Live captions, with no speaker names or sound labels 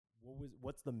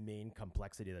what's the main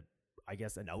complexity that I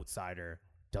guess an outsider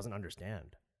doesn't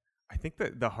understand? I think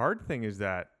that the hard thing is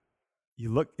that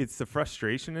it's the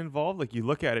frustration involved. Like you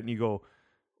look at it and you go,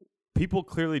 people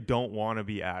clearly don't want to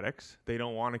be addicts. They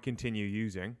don't want to continue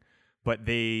using, but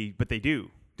they do,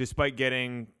 despite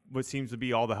getting what seems to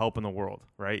be all the help in the world,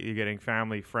 right? You're getting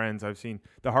family, friends. I've seen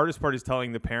the hardest part is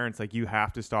telling the parents, like, you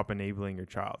have to stop enabling your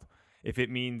child. If it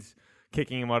means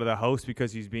kicking him out of the house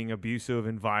because he's being abusive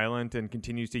and violent and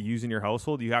continues to use in your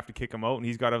household, you have to kick him out and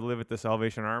he's got to live at the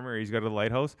Salvation Army or he's got to the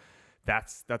Lighthouse.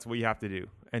 That's what you have to do.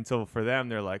 And so for them,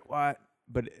 they're like, what?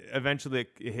 But eventually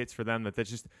it hits for them that's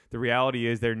just the reality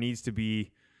is there needs to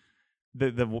be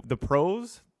the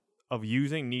pros of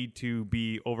using need to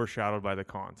be overshadowed by the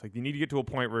cons. Like you need to get to a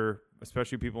point where,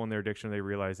 especially people in their addiction, they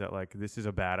realize that like, this is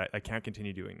I can't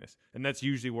continue doing this. And that's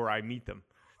usually where I meet them.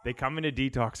 They come into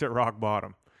detox at rock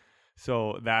bottom.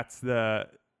 So that's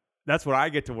what I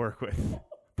get to work with.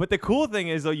 But the cool thing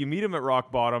is though, you meet them at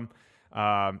rock bottom.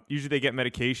 Usually they get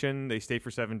medication. They stay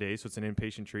for 7 days. So it's an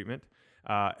inpatient treatment.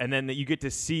 And then you get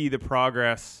to see the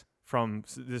progress from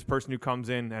this person who comes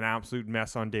in an absolute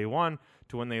mess on day 1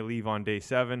 to when they leave on day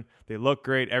 7. They look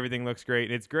great. Everything looks great.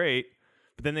 And it's great.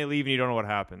 But then they leave and you don't know what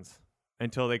happens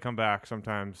until they come back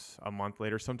sometimes a month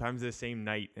later, sometimes the same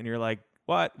night. And you're like,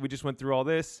 what? We just went through all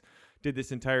this, did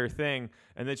this entire thing.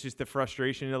 And that's just the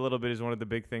frustration a little bit is one of the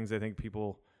big things I think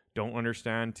people don't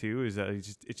understand too, is that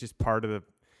it's just part of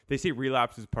they say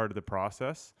relapse is part of the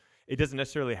process. It doesn't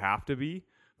necessarily have to be.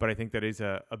 But I think that is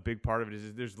a big part of it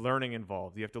is there's learning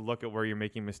involved. You have to look at where you're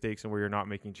making mistakes and where you're not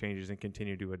making changes and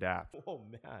continue to adapt. Oh,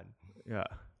 man. Yeah.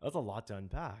 That's a lot to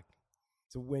unpack.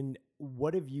 So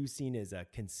what have you seen as a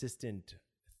consistent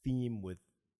theme with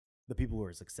the people who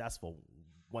are successful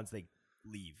once they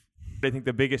leave? I think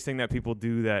the biggest thing that people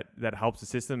do that helps the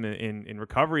system in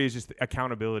recovery is just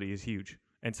accountability is huge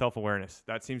and self-awareness.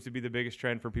 That seems to be the biggest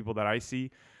trend for people that I see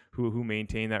who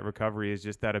maintain that recovery is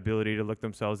just that ability to look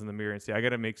themselves in the mirror and say, I got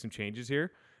to make some changes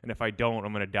here. And if I don't,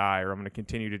 I'm going to die or I'm going to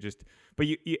continue to just, but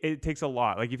it takes a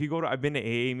lot. Like if you go to, I've been to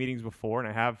AA meetings before and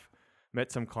I have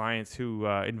met some clients who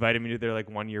invited me to their like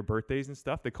 1-year birthdays and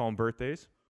stuff. They call them birthdays.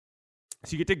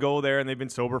 So you get to go there and they've been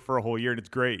sober for a whole year and it's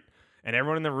great. And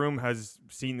everyone in the room has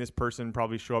seen this person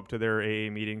probably show up to their AA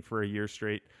meeting for a year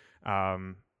straight.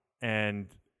 And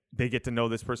they get to know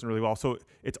this person really well. So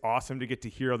it's awesome to get to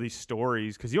hear all these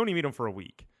stories because you only meet them for a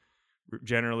week.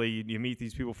 Generally, you meet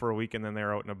these people for a week and then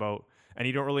they're out and about. And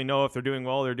you don't really know if they're doing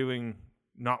well or they're doing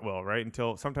not well, right?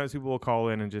 Until sometimes people will call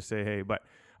in and just say, hey, but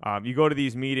you go to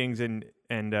these meetings and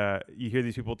you hear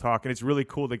these people talk. And it's really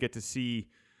cool to get to see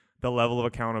the level of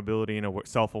accountability and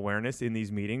self-awareness in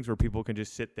these meetings where people can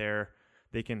just sit there.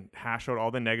 They can hash out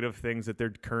all the negative things that they're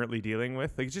currently dealing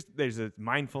with. Like there's a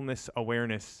mindfulness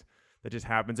awareness that just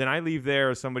happens. And I leave there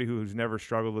as somebody who's never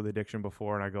struggled with addiction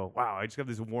before. And I go, wow, I just have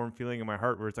this warm feeling in my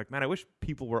heart where it's like, man, I wish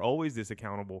people were always this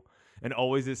accountable and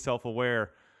always this self-aware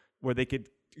where they could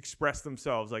express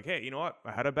themselves like, hey, you know what?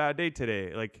 I had a bad day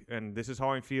today. Like, and this is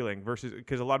how I'm feeling versus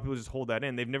because a lot of people just hold that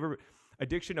in. They've never,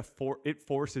 addiction, it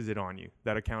forces it on you,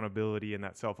 that accountability and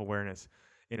that self-awareness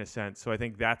in a sense. So I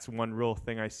think that's one real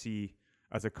thing I see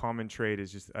as a common trait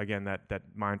is just, again, that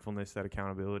mindfulness, that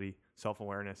accountability,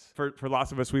 self-awareness. For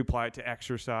lots of us, we apply it to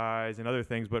exercise and other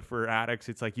things, but for addicts,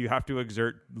 it's like you have to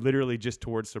exert literally just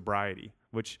towards sobriety,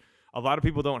 which a lot of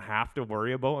people don't have to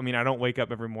worry about. I mean, I don't wake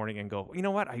up every morning and go, you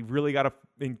know what? I really got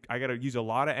to use a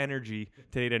lot of energy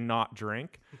today to not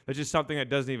drink. That's just something that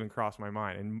doesn't even cross my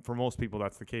mind. And for most people,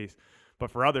 that's the case. But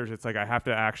for others, it's like I have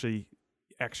to actually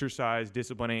exercise,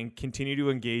 discipline, and continue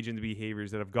to engage in the behaviors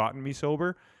that have gotten me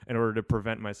sober in order to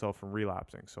prevent myself from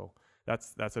relapsing. So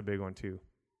that's a big one too.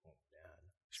 Oh, man.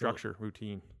 Structure,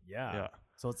 routine. Yeah.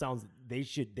 So it sounds they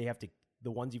have to,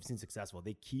 the ones you've seen successful,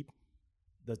 they keep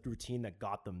the routine that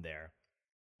got them there.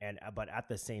 But at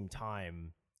the same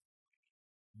time,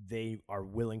 they are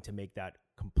willing to make that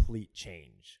complete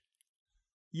change.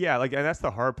 Yeah. And that's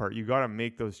the hard part. You got to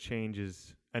make those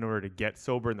changes in order to get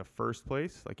sober in the first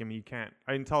place. Like, I mean,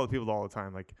 I can tell the people all the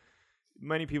time, like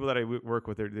many people that I work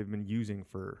with, they've been using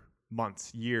for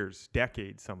months, years,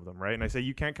 decades, some of them, right? And I say,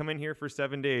 you can't come in here for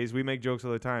 7 days. We make jokes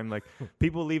all the time. Like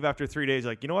people leave after 3 days,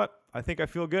 like, you know what? I think I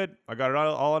feel good. I got it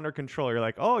all under control. You're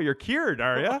like, oh, you're cured,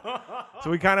 are you? So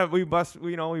we bust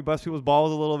people's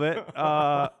balls a little bit.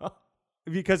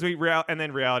 Because and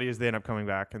then reality is they end up coming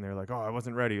back and they're like, oh, I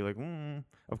wasn't ready. You're like,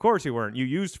 of course you weren't. You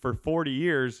used for 40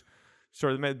 years.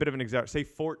 Sort of a bit of an example, say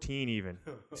 14 even.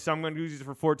 Someone who uses it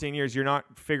for 14 years, you're not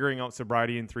figuring out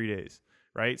sobriety in 3 days,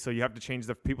 right? So you have to change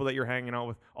the people that you're hanging out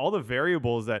with. All the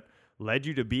variables that led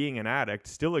you to being an addict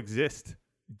still exist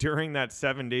during that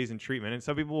 7 days in treatment. And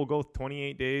some people will go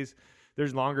 28 days.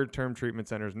 There's longer term treatment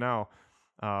centers now,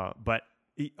 but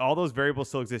all those variables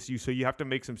still exist. So you have to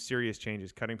make some serious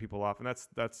changes, cutting people off, and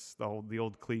that's the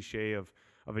old cliche of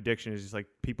addiction is just like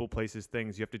people, places,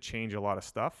 things. You have to change a lot of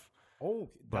stuff.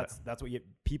 Oh, that's what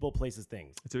people, places,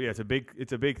 things. So yeah, it's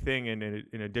a big thing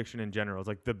in addiction in general. It's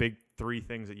like the big 3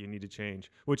 things that you need to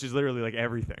change, which is literally like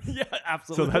everything. Yeah,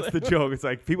 absolutely. So that's the joke. It's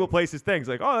like people, places, things.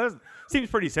 Like, oh, that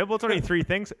seems pretty simple. It's only 3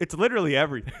 things. It's literally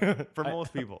everything for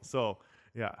most people. So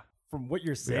yeah. From what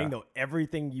you're saying though,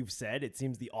 everything you've said, it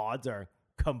seems the odds are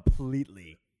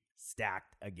completely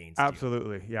stacked against you.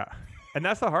 Absolutely, yeah. And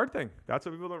that's the hard thing. That's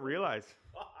what people don't realize.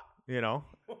 You know,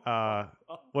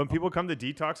 when people come to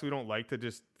detox, we don't like to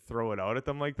just throw it out at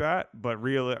them like that. But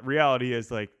reality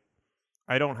is like,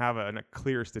 I don't have a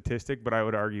clear statistic, but I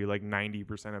would argue like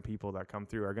 90% of people that come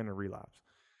through are going to relapse.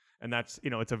 And that's,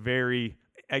 it's a very,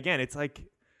 again, it's like,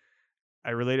 I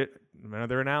relate it,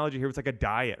 another analogy here, it's like a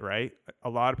diet, right? A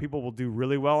lot of people will do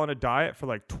really well on a diet for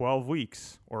like 12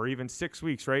 weeks or even 6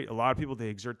 weeks, right? A lot of people, they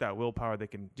exert that willpower. They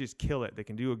can just kill it. They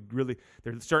can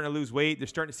they're starting to lose weight. They're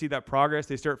starting to see that progress.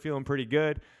 They start feeling pretty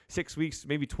good. 6 weeks,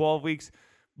 maybe 12 weeks.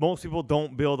 Most people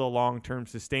don't build a long-term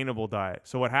sustainable diet.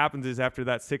 So what happens is after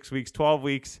that 6 weeks, 12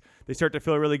 weeks, they start to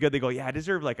feel really good. They go, yeah, I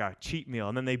deserve like a cheat meal.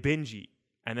 And then they binge eat.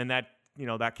 And then that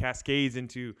cascades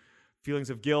into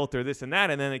feelings of guilt or this and that,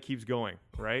 and then it keeps going,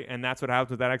 right? And that's what happens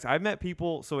with that. I've met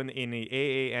people, so in the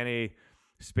AA, NA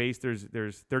space, there's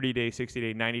 30-day,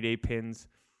 60-day, 90-day pins.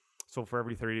 So for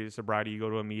every 30 days of sobriety, you go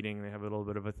to a meeting, and they have a little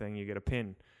bit of a thing, you get a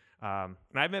pin. And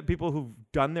I've met people who've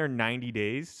done their 90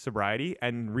 days sobriety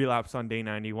and relapsed on day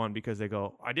 91 because they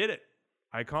go, I did it.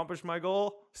 I accomplished my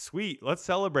goal. Sweet. Let's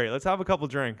celebrate. Let's have a couple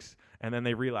drinks. And then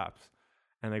they relapse,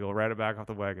 and they go right back off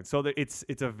the wagon. So it's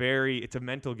a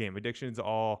mental game. Addiction is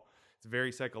it's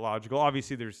very psychological.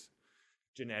 Obviously, there's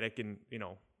genetic and,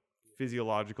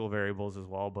 physiological variables as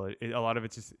well, but a lot of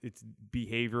it's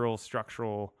behavioral,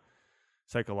 structural,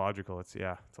 psychological. It's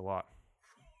a lot.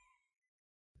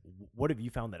 What have you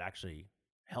found that actually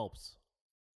helps?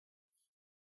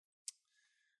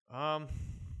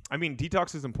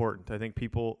 Detox is important. I think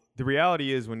the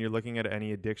reality is when you're looking at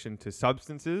any addiction to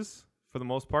substances, for the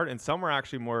most part, and some are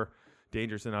actually more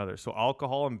dangerous than others. So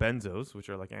alcohol and benzos, which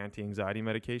are like anti-anxiety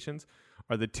medications,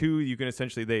 are the two you can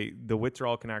essentially, the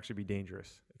withdrawal can actually be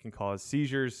dangerous. It can cause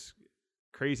seizures,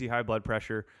 crazy high blood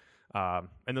pressure,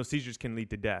 and those seizures can lead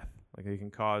to death. Like they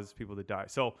can cause people to die.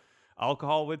 So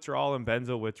alcohol withdrawal and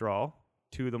benzo withdrawal,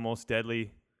 two of the most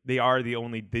deadly, they are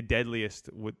the deadliest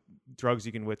drugs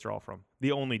you can withdraw from.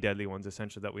 The only deadly ones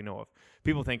essentially that we know of.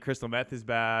 People think crystal meth is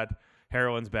bad,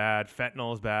 heroin's bad,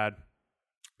 fentanyl is bad.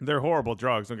 They're horrible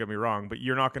drugs, don't get me wrong, but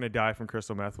you're not going to die from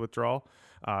crystal meth withdrawal,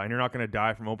 and you're not going to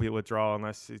die from opiate withdrawal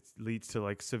unless it leads to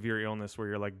like severe illness where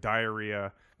you're like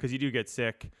diarrhea, because you do get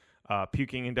sick,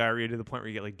 puking and diarrhea to the point where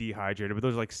you get like dehydrated, but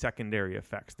those are like secondary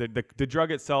effects. The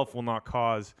drug itself will not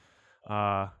cause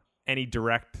any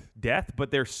direct death,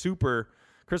 but they're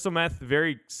crystal meth,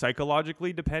 very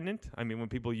psychologically dependent. I mean, when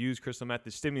people use crystal meth,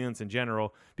 the stimulants in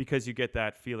general, because you get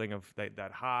that feeling of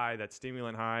that high, that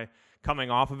stimulant high,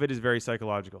 coming off of it is very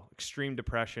psychological. Extreme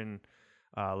depression,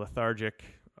 lethargic,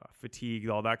 fatigue,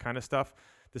 all that kind of stuff.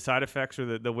 The side effects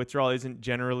or the withdrawal isn't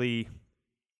generally,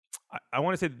 I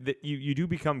want to say that you do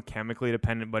become chemically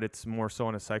dependent, but it's more so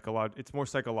on it's more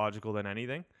psychological than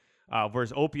anything.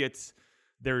 Whereas opiates,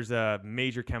 there's a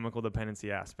major chemical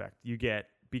dependency aspect.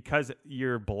 Because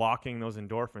you're blocking those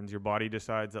endorphins, your body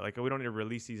decides that, like, we don't need to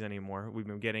release these anymore. We've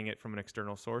been getting it from an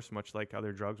external source, much like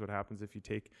other drugs. What happens if you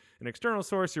take an external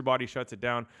source, your body shuts it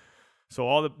down. So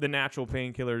all the natural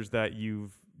painkillers that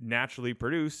you've naturally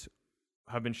produced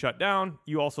have been shut down.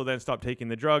 You also then stop taking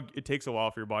the drug. It takes a while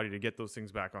for your body to get those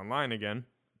things back online again.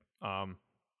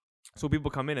 So people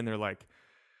come in and they're like,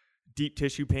 deep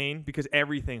tissue pain because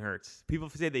everything hurts. People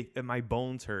say that my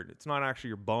bones hurt. It's not actually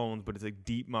your bones, but it's like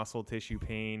deep muscle tissue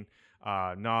pain,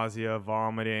 nausea,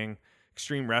 vomiting,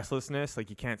 extreme restlessness, like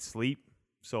you can't sleep.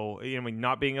 So,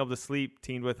 not being able to sleep,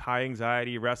 teamed with high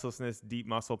anxiety, restlessness, deep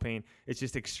muscle pain, it's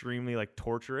just extremely like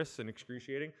torturous and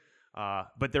excruciating.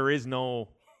 But it's not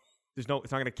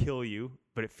going to kill you,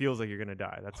 but it feels like you're going to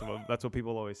die. That's what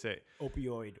people always say.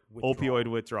 Opioid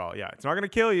withdrawal. Yeah. It's not going to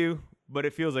kill you, but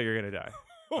it feels like you're going to die.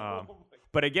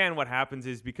 But again, what happens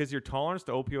is because your tolerance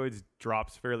to opioids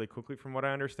drops fairly quickly, from what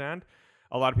I understand,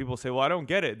 a lot of people say, well, I don't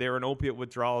get it. They were an opiate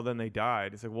withdrawal, then they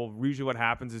died. It's like, well, usually what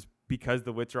happens is because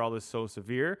the withdrawal is so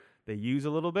severe, they use a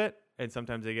little bit and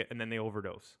sometimes and then they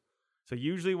overdose. So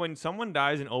usually when someone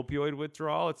dies in opioid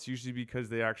withdrawal, it's usually because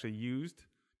they actually used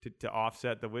to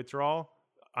offset the withdrawal,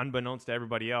 unbeknownst to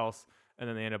everybody else. And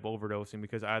then they end up overdosing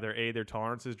because either A, their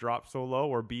tolerances drop so low,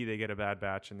 or B, they get a bad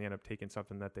batch and they end up taking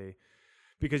something that they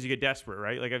because you get desperate,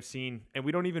 right? Like I've seen, and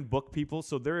we don't even book people.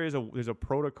 So there's a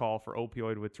protocol for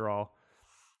opioid withdrawal.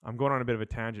 I'm going on a bit of a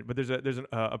tangent, but there's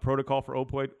a protocol for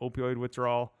opioid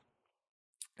withdrawal.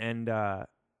 And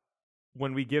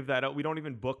when we give that out, we don't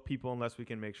even book people unless we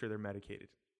can make sure they're medicated.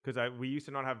 Because we used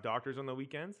to not have doctors on the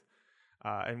weekends.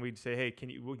 And we'd say, hey,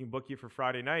 we can book you for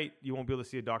Friday night. You won't be able to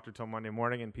see a doctor till Monday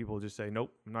morning. And people just say,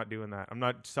 nope, I'm not doing that. I'm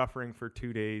not suffering for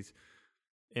 2 days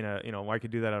I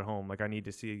could do that at home. Like I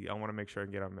want to make sure I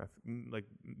can get on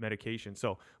medication.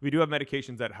 So we do have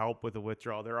medications that help with the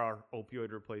withdrawal. There are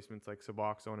opioid replacements like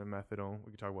Suboxone and methadone.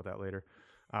 We can talk about that later.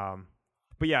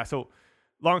 But yeah, so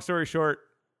long story short,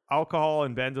 alcohol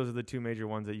and benzos are the two major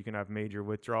ones that you can have major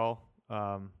withdrawal.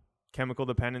 Chemical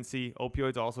dependency,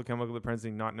 opioids also chemical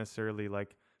dependency, not necessarily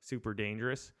like super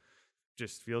dangerous,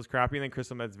 just feels crappy. And then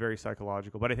crystal meth is very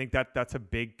psychological. But I think that's a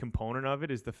big component of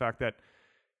it, is the fact that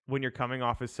when you're coming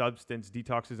off a substance,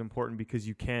 detox is important because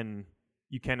you can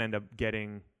end up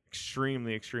getting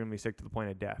extremely, extremely sick to the point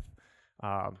of death.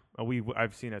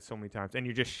 I've seen it so many times. And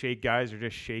guys are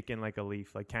just shaking like a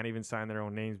leaf, like can't even sign their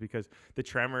own names because the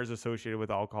tremors associated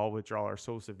with alcohol withdrawal are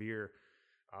so severe.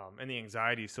 And the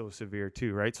anxiety is so severe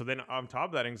too, right? So then on top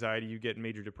of that anxiety, you get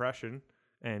major depression,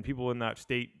 and people in that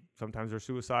state sometimes are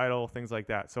suicidal, things like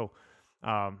that. So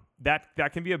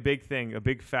that can be a big thing, a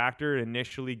big factor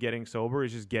initially getting sober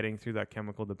is just getting through that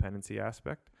chemical dependency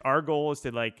aspect. Our goal is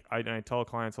to I tell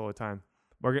clients all the time,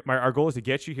 our goal is to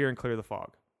get you here and clear the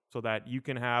fog so that you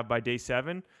can have by day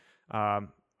 7,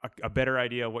 a better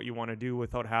idea of what you want to do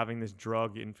without having this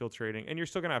drug infiltrating. And you're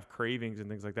still going to have cravings and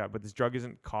things like that, but this drug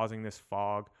isn't causing this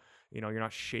fog. You're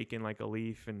not shaking like a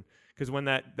leaf. And because when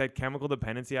that chemical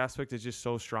dependency aspect is just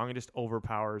so strong, it just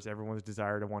overpowers everyone's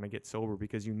desire to want to get sober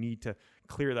because you need to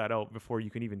clear that out before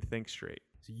you can even think straight.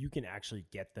 So you can actually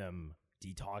get them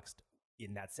detoxed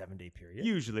in that 7-day period?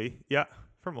 Usually, yeah,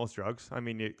 for most drugs. I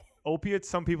mean, opiates,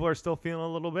 some people are still feeling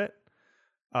a little bit.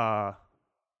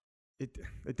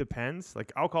 It depends.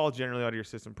 Like alcohol is generally out of your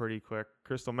system pretty quick.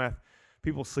 Crystal meth,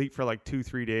 people sleep for like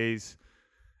 2-3 days.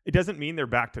 It doesn't mean they're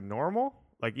back to normal.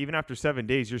 Like even after 7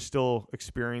 days, you're still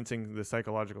experiencing the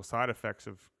psychological side effects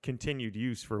of continued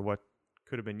use for what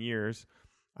could have been years.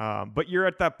 But you're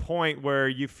at that point where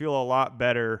you feel a lot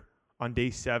better on day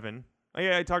 7.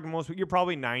 I talked to most people, you're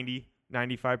probably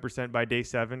 95% by day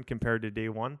 7 compared to day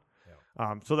 1.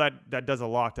 Yeah. So that does a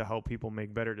lot to help people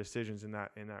make better decisions in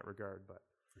that regard. But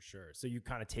for sure. So you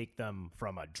kind of take them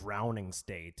from a drowning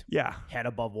state, yeah, head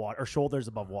above water or shoulders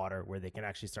above water, where they can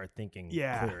actually start thinking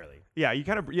clearly. Yeah,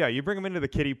 you bring them into the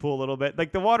kiddie pool a little bit.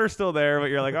 Like the water's still there, but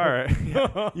you're like, all right,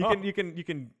 you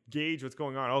can gauge what's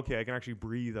going on. Okay, I can actually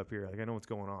breathe up here. Like I know what's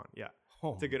going on. Yeah,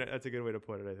 that's a good way to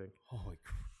put it, I think. Holy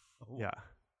crap. Oh.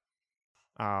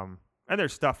 Yeah. And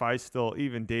there's stuff I still,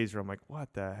 even days where I'm like,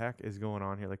 what the heck is going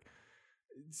on here? Like,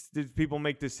 people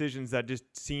make decisions that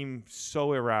just seem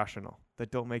so irrational,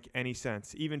 that don't make any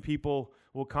sense. Even people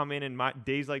will come in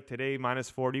days like today,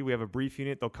 -40, we have a brief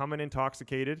unit. They'll come in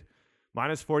intoxicated,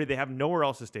 -40. They have nowhere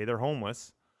else to stay. They're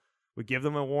homeless. We give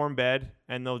them a warm bed,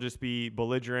 and they'll just be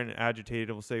belligerent and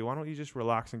agitated. We'll say, why don't you just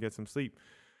relax and get some sleep?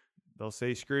 They'll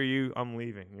say, screw you, I'm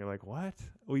leaving. And you're like, what?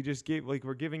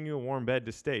 We're giving you a warm bed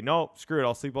to stay. No, screw it,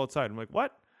 I'll sleep outside. I'm like,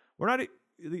 what? We're not.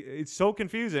 It's so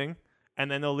confusing. And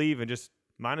then they'll leave and just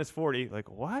 -40. Like,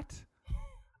 what?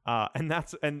 And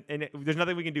there's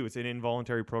nothing we can do. It's an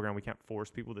involuntary program. We can't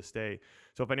force people to stay.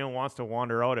 So if anyone wants to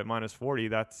wander out at -40,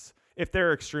 that's, if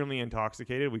they're extremely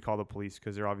intoxicated, we call the police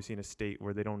because they're obviously in a state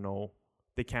where they don't know,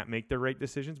 they can't make the right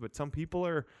decisions. But some people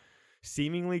are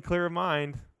seemingly clear of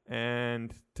mind,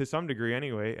 and to some degree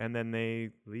anyway, and then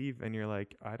they leave, and you're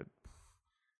like,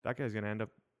 that guy's going to end up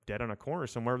dead on a corner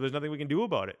somewhere. There's nothing we can do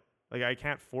about it. Like, I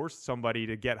can't force somebody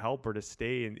to get help or to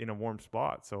stay in a warm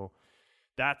spot. So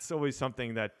that's always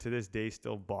something that to this day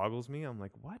still boggles me. I'm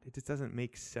like, what? It just doesn't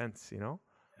make sense, Yeah.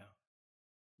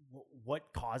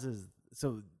 What causes,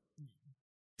 so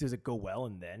does it go well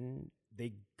and then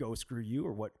they go screw you,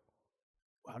 or what?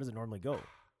 How does it normally go?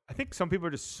 I think some people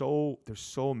are just they're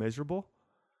so miserable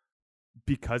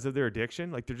because of their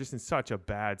addiction. Like, they're just in such a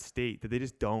bad state that they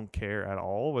just don't care at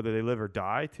all whether they live or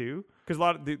die too. Because a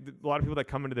lot of people that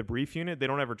come into the brief unit, they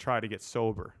don't ever try to get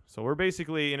sober. So we're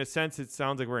basically, in a sense, it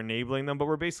sounds like we're enabling them, but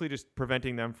we're basically just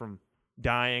preventing them from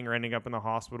dying or ending up in the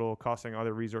hospital, costing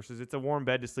other resources. It's a warm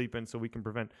bed to sleep in, so we can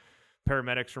prevent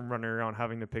paramedics from running around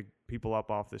having to pick people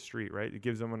up off the street, right? It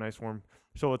gives them a nice warm.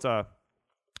 So it's a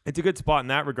good spot in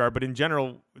that regard. But in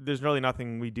general, there's really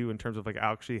nothing we do in terms of like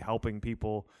actually helping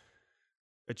people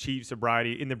achieve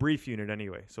sobriety in the brief unit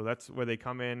anyway. So that's where they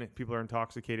come in. People are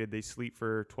intoxicated. They sleep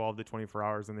for 12 to 24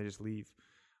 hours and they just leave.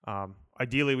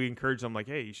 Ideally, we encourage them like,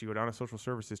 hey, you should go down to social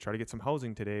services, try to get some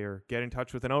housing today, or get in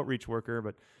touch with an outreach worker.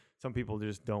 But some people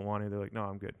just don't want to. They're like, no,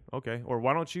 I'm good. Okay. Or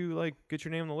why don't you like get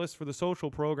your name on the list for the social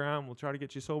program? We'll try to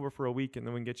get you sober for a week and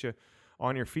then we can get you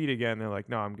on your feet again. They're like,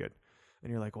 no, I'm good.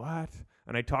 And you're like, what?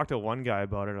 And I talked to one guy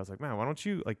about it. I was like, man, why don't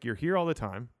you, like, you're here all the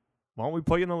time. Why don't we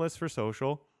put you on the list for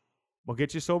social? We'll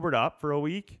get you sobered up for a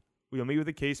week. We'll meet with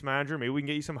the case manager. Maybe we can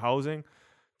get you some housing,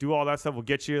 do all that stuff. We'll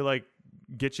get you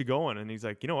going. And he's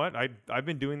like, you know what? I've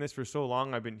been doing this for so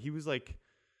long. He was like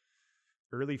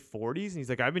early 40s. And he's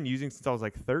like, I've been using since I was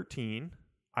like 13.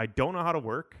 I don't know how to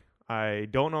work. I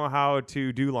don't know how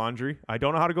to do laundry. I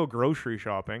don't know how to go grocery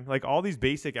shopping. Like all these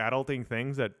basic adulting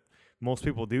things that most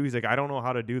people do. He's like, I don't know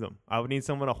how to do them. I would need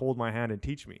someone to hold my hand and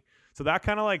teach me. So that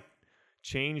kind of like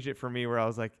changed it for me where I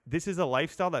was like, this is a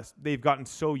lifestyle that they've gotten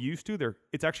so used to.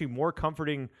 It's actually more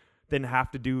comforting than have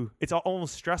to do. It's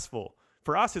almost stressful.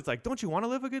 For us, it's like, don't you want to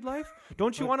live a good life?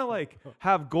 Don't you want to like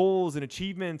have goals and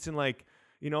achievements and like,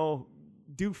 you know,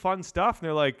 do fun stuff? And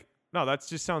they're like, no, that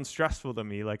just sounds stressful to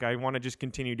me. Like I want to just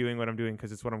continue doing what I'm doing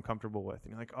because it's what I'm comfortable with. And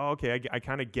you're like, oh, okay, I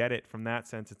kind of get it from that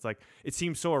sense. It's like, it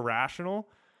seems so irrational.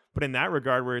 But in that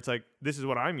regard where it's like, this is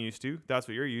what I'm used to. That's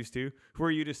what you're used to. Who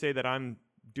are you to say that I'm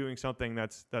doing something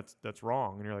that's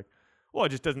wrong? And you're like, well, it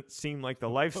just doesn't seem like the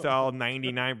lifestyle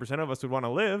 99% of us would want to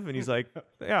live. And he's like,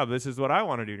 yeah, this is what I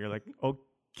want to do. And you're like,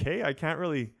 okay, I can't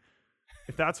really,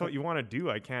 if that's what you want to do,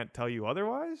 I can't tell you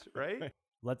otherwise, right?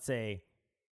 Let's say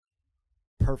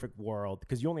perfect world,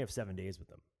 because you only have 7 days with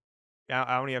them. Yeah,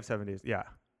 I only have 7 days. Yeah.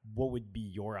 What would be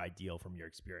your ideal from your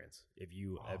experience if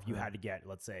you had to get,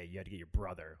 let's say you had to get your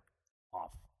brother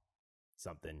off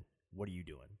something? What are you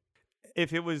doing?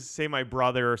 If it was, say, my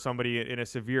brother or somebody in a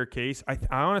severe case, I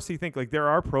honestly think like there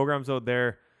are programs out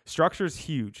there. Structure's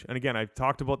huge. And again, I've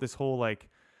talked about this whole like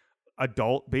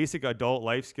basic adult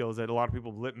life skills that a lot of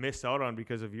people miss out on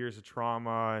because of years of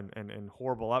trauma and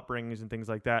horrible upbringings and things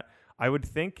like that. I would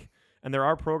think, and there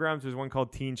are programs, there's one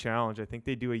called Teen Challenge. I think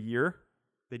they do a year.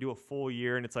 They do a full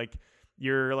year, and it's like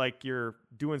you're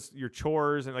doing your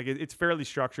chores, and like it's fairly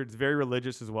structured. It's very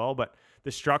religious as well, but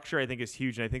the structure I think is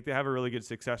huge, and I think they have a really good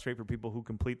success rate for people who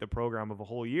complete the program of a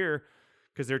whole year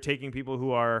because they're taking people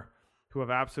who have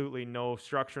absolutely no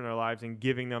structure in their lives and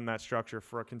giving them that structure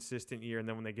for a consistent year, and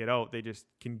then when they get out, they just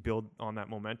can build on that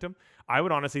momentum. I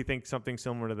would honestly think something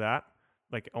similar to that,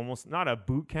 like almost not a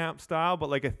boot camp style, but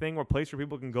like a place where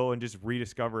people can go and just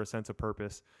rediscover a sense of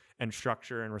purpose and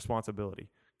structure and responsibility.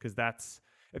 Because that's,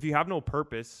 if you have no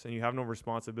purpose and you have no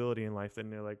responsibility in life, then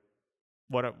they're like,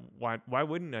 why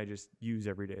wouldn't I just use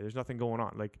every day? There's nothing going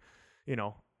on. Like, you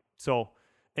know, so,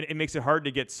 and it makes it hard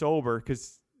to get sober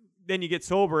because then you get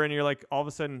sober and you're like, all of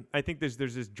a sudden, I think there's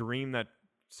this dream that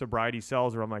sobriety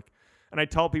sells where I'm like, and I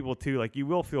tell people too, like, you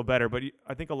will feel better, but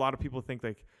I think a lot of people think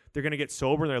like they're going to get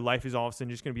sober and their life is all of a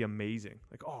sudden just going to be amazing.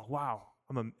 Like, oh, wow,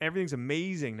 everything's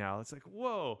amazing now. It's like,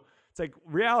 whoa. It's like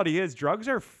reality is drugs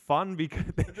are fun because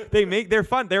they're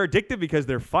fun. They're addictive because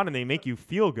they're fun and they make you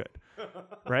feel good.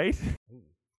 Right?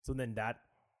 So then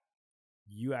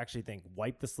you actually think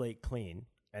wipe the slate clean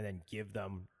and then give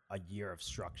them a year of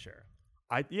structure.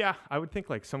 I would think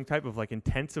like some type of like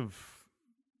intensive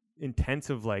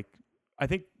like, I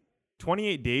think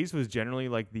 28 days was generally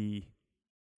like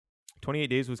 28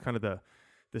 days was kind of the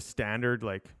standard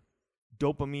like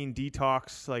dopamine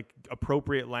detox, like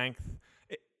appropriate length.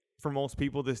 For most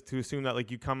people, to assume that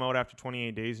like you come out after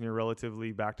 28 days and you're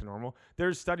relatively back to normal.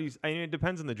 There's studies, I mean, it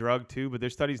depends on the drug too, but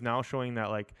there's studies now showing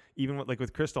that like even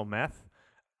with crystal meth,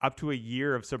 up to a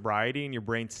year of sobriety and your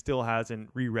brain still hasn't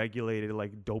re-regulated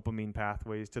like dopamine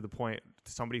pathways to the point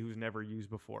to somebody who's never used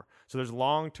before. So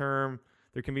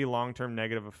there can be long-term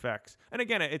negative effects. And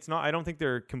again, I don't think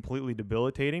they're completely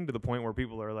debilitating to the point where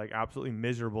people are like absolutely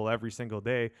miserable every single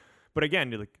day. But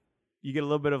again, you get a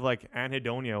little bit of like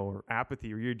anhedonia or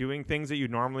apathy, or you're doing things that you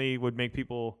normally would make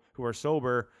people who are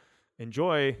sober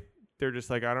enjoy. They're just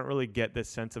like, I don't really get this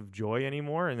sense of joy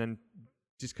anymore. And then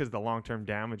just because of the long-term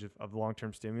damage of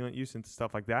long-term stimulant use and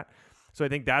stuff like that. So I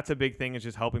think that's a big thing, is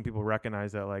just helping people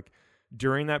recognize that like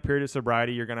during that period of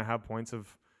sobriety, you're going to have points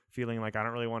of feeling like, I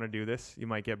don't really want to do this. You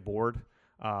might get bored,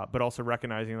 but also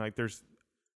recognizing like there's,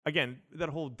 again, that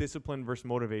whole discipline versus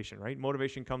motivation, right?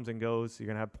 Motivation comes and goes. You're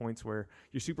going to have points where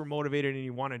you're super motivated and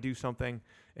you want to do something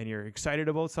and you're excited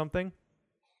about something.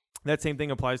 That same thing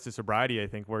applies to sobriety, I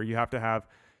think, where you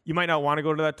might not want to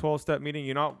go to that 12-step meeting.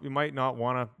 You might not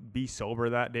want to be sober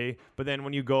that day, but then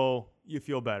when you go, you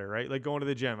feel better, right? Like going to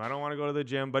the gym. I don't want to go to the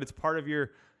gym, but if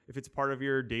it's part of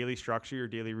your daily structure, your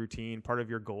daily routine, part of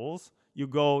your goals, you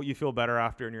go, you feel better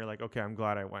after, and you're like, okay, I'm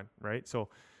glad I went, right? So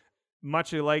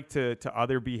much alike to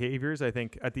other behaviors, I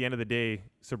think at the end of the day,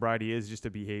 sobriety is just a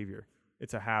behavior.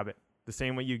 It's a habit. The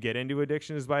same way you get into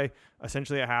addiction is by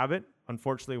essentially a habit.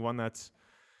 Unfortunately, one that's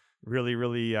really,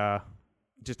 really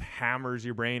just hammers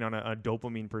your brain on a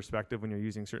dopamine perspective when you're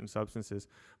using certain substances.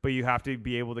 But you have to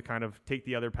be able to kind of take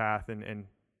the other path and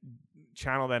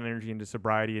channel that energy into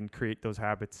sobriety and create those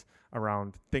habits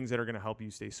around things that are going to help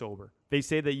you stay sober. They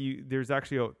say that you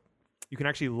can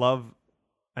actually love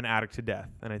an addict to death,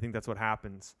 and I think that's what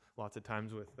happens lots of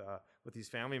times with these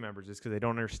family members, is because they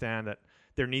don't understand that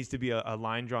there needs to be a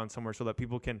line drawn somewhere so that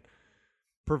people can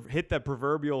hit that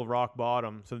proverbial rock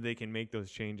bottom so that they can make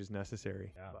those changes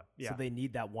necessary. Yeah. But, yeah. So they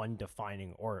need that one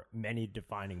defining or many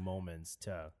defining moments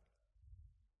to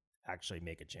actually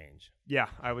make a change. Yeah,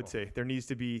 I would say there needs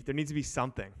to be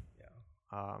something.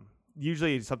 Yeah.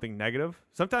 Usually it's something negative.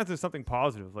 Sometimes it's something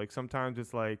positive. Like sometimes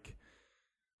it's like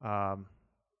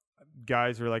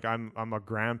guys are like, I'm a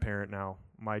grandparent now.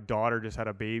 My daughter just had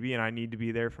a baby and I need to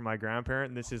be there for my grandparent.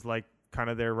 And this is like kind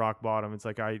of their rock bottom. It's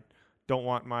like, I don't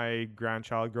want my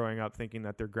grandchild growing up thinking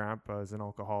that their grandpa is an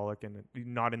alcoholic and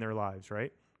not in their lives,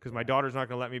 right? Because my daughter's not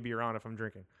going to let me be around if I'm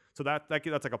drinking. So that's like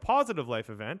a positive life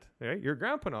event. Right? You're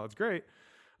grandpa now. It's great.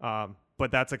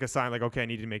 But that's like a sign like, okay, I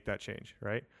need to make that change,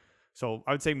 right? So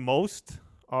I would say most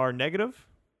are negative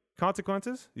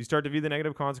consequences. You start to view the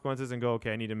negative consequences and go,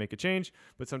 okay, I need to make a change.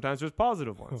 But sometimes there's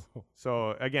positive ones.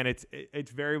 So again,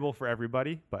 it's variable for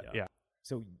everybody, but yeah.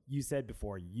 So you said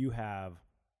before you have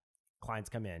clients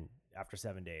come in after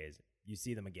 7 days, you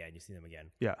see them again.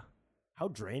 Yeah. How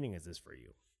draining is this for you?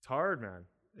 It's hard, man.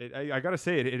 I got to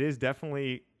say it is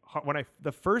definitely hard.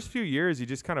 The first few years, you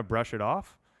just kind of brush it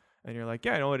off and you're like,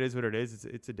 yeah, I know it is what it is.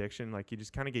 It's addiction. Like you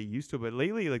just kind of get used to it. But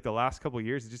lately, like the last couple of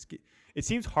years, it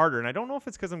seems harder. And I don't know if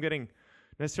it's because I'm getting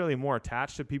necessarily more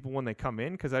attached to people when they come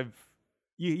in, because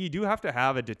you do have to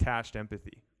have a detached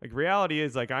empathy. Like reality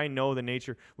is, like, I know the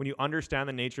nature, when you understand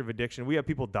the nature of addiction, we have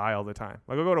people die all the time.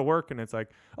 Like I'll go to work and it's like,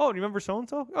 oh, do you remember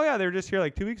so-and-so? Oh yeah, they were just here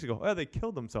like 2 weeks ago. Oh, they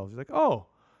killed themselves. You're like, oh,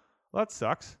 well, that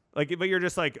sucks. Like, but you're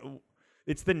just like,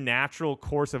 it's the natural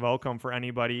course of outcome for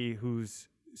anybody who's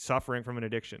suffering from an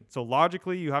addiction. So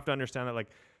logically, you have to understand that, like,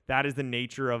 that is the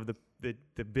nature of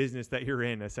the business that you're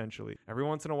in, essentially. Every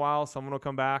once in a while, someone will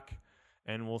come back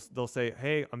and they'll say,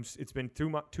 hey, it's been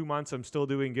 2 months. I'm still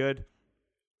doing good.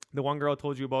 The one girl I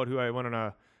told you about, who I went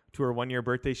on to her 1 year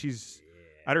birthday, she's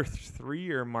at her 3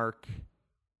 year mark.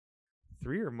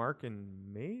 3 year mark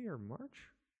in May or March?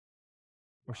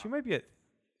 Or she might be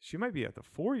at the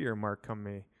 4 year mark come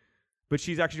May. But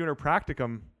she's actually doing her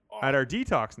practicum at our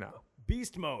detox now.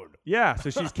 Beast mode. Yeah, so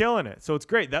she's killing it. So it's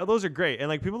great. Those are great. And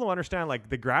like people don't understand, like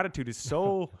the gratitude is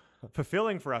so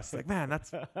fulfilling for us. Like, man,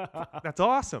 that's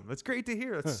awesome. That's great to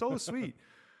hear. That's so sweet.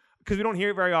 Because we don't hear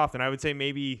it very often. I would say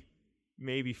maybe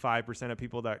 5% of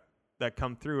people that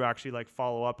come through actually like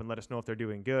follow up and let us know if they're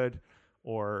doing good,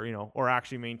 or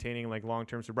actually maintaining like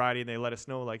long-term sobriety, and they let us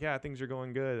know like, yeah, things are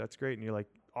going good. That's great. And you're like,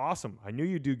 awesome. I knew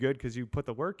you'd do good because you put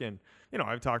the work in.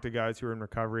 I've talked to guys who are in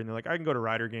recovery and they're like, I can go to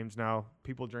rider games now.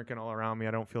 People drinking all around me.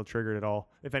 I don't feel triggered at all.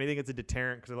 If anything, it's a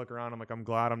deterrent because I look around. I'm like, I'm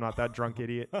glad I'm not that drunk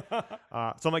idiot. So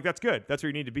I'm like, that's good. That's where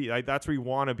you need to be. Like, that's where you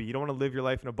want to be. You don't want to live your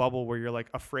life in a bubble where you're like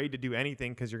afraid to do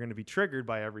anything because you're going to be triggered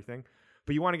by everything.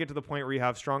 But you want to get to the point where you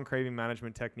have strong craving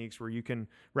management techniques where you can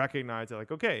recognize that,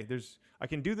 like, okay, I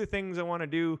can do the things I want to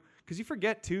do. Because you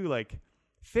forget too, like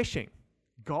fishing,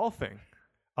 golfing.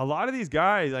 A lot of these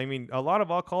guys, I mean, a lot of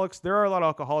alcoholics, there are a lot of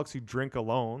alcoholics who drink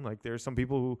alone. Like there's some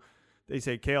people who they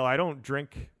say, Kale, I don't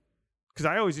drink. Because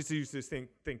I always used to use this thing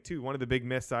too. One of the big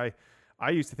myths I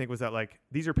used to think was that like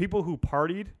these are people who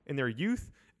partied in their youth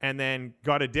and then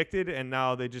got addicted and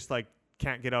now they just like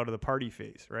can't get out of the party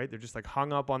phase, right? They're just like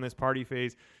hung up on this party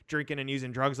phase, drinking and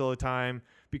using drugs all the time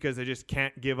because they just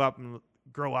can't give up and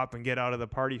grow up and get out of the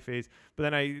party phase. But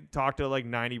then I talk to like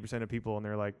 90% of people and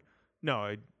they're like, no,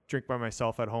 I drink by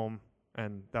myself at home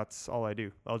and that's all I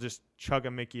do. I'll just chug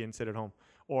a Mickey and sit at home.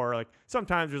 Or like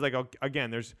sometimes there's like, again,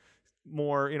 there's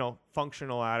more,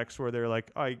 functional addicts where they're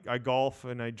like, I golf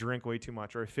and I drink way too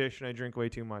much, or I fish and I drink way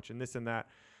too much, and this and that.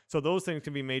 So those things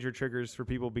can be major triggers for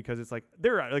people because it's like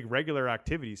they're like regular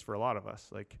activities for a lot of us,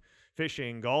 like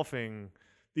fishing, golfing.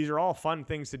 These are all fun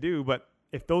things to do, but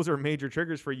if those are major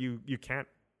triggers for you, you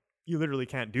literally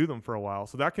can't do them for a while.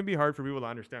 So that can be hard for people to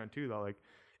understand too, though. Like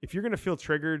if you're going to feel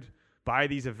triggered by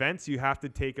these events, you have to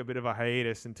take a bit of a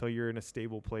hiatus until you're in a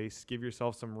stable place. Give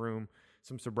yourself some room,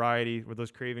 some sobriety where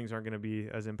those cravings aren't going to be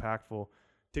as impactful,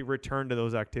 to return to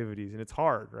those activities. And it's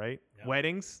hard, right? Yeah.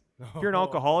 Weddings. If you're an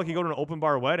alcoholic, you go to an open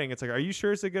bar wedding. It's like, are you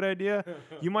sure it's a good idea?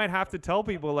 You might have to tell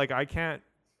people like, I can't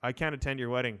attend your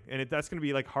wedding. And that's going to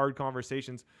be like hard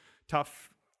conversations,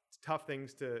 tough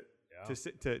things to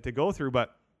to go through,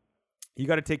 but you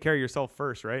got to take care of yourself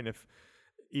first, right? And if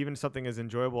even something as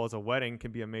enjoyable as a wedding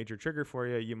can be a major trigger for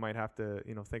you, you might have to,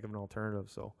 think of an alternative.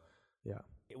 So, yeah.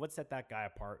 What set that guy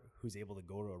apart who's able to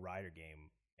go to a Rider game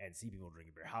and see people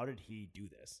drinking beer? How did he do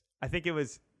this? I think it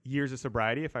was years of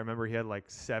sobriety. If I remember, he had like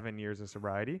 7 years of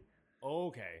sobriety.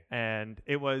 Okay. And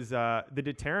it was the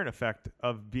deterrent effect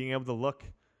of being able to look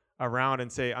around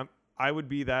and say, I would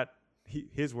be that,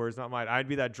 his words, not mine, I'd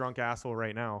be that drunk asshole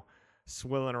right now,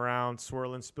 swilling around,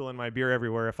 swirling, spilling my beer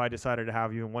everywhere if I decided to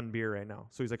have even one beer right now.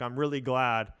 So he's like, I'm really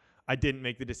glad I didn't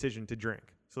make the decision to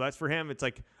drink. So that's for him. It's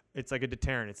like a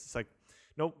deterrent. It's just like,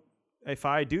 nope. If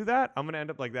I do that, I'm going to end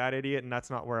up like that idiot, and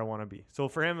that's not where I want to be. So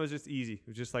for him, it was just easy. It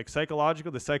was just like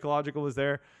psychological. The psychological was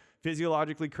there.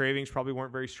 Physiologically, cravings probably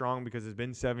weren't very strong because it's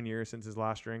been 7 years since his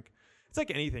last drink. It's like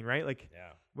anything, right? Like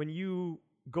when you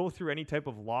go through any type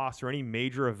of loss or any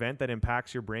major event that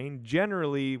impacts your brain,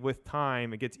 generally with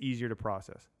time, it gets easier to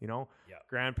process,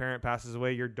 Grandparent passes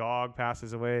away, your dog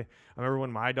passes away. I remember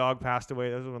when my dog passed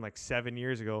away, that was like 7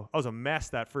 years ago. I was a mess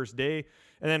that first day.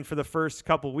 And then for the first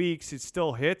couple weeks, it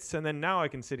still hits. And then now I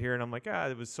can sit here and I'm like,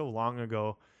 it was so long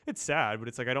ago. It's sad, but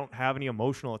it's like I don't have any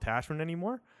emotional attachment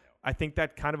anymore. I think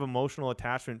that kind of emotional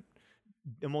detachment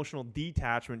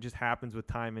just happens with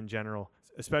time in general,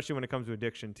 especially when it comes to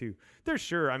addiction too.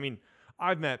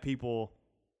 I've met people,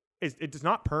 it's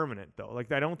not permanent though.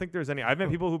 Like I don't think there's any, I've met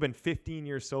people who've been 15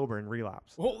 years sober in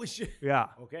relapse. Holy shit. Yeah.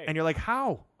 Okay. And you're like,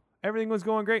 how? Everything was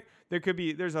going great.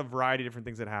 There's a variety of different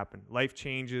things that happen. Life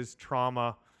changes,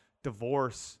 trauma,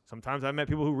 divorce. Sometimes I've met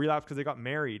people who relapse because they got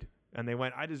married and they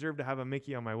went, I deserve to have a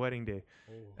Mickey on my wedding day.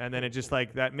 And then it just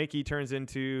like that Mickey turns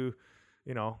into,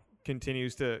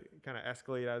 continues to kind of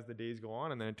escalate as the days go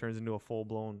on, and then it turns into a full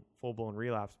blown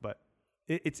relapse. But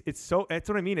it's what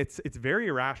I mean. It's very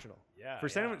irrational. Yeah.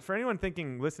 For anyone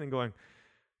listening, going,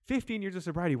 15 years of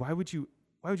sobriety, why would you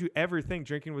ever think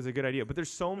drinking was a good idea? But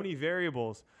there's so many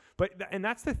variables. And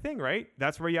that's the thing, right?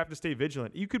 That's where you have to stay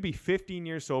vigilant. You could be 15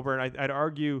 years sober, and I'd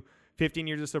argue 15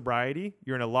 years of sobriety,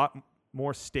 you're in a lot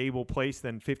more stable place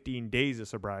than 15 days of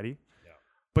sobriety. Yeah.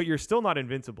 But you're still not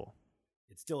invincible.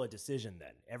 It's still a decision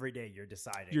then. Every day you're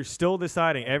deciding. You're still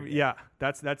deciding.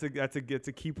 That's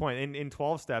a key point. In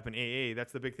 12-step and AA,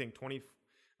 that's the big thing.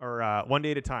 1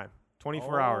 day at a time,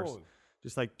 24 hours.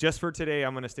 Just for today,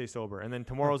 I'm going to stay sober. And then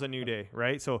tomorrow's a new day,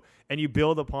 right? So, and you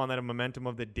build upon that momentum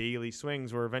of the daily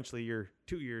swings where eventually you're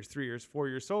 2 years, 3 years, 4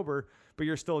 years sober, but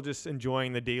you're still just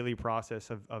enjoying the daily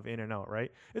process of in and out,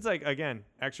 right? It's like, again,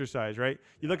 exercise, right?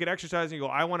 You look at exercise and you go,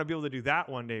 I want to be able to do that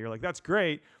one day. You're like, that's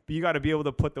great, but you got to be able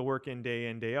to put the work in,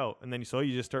 day out. And then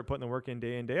you just start putting the work in,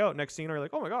 day out. Next thing you know, you're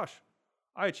like, oh my gosh,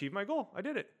 I achieved my goal. I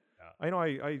did it.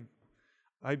 Yeah.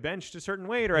 I benched a certain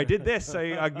weight, or I did this.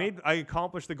 I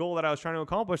accomplished the goal that I was trying to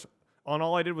accomplish.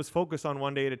 All I did was focus on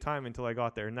 1 day at a time until I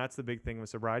got there. And that's the big thing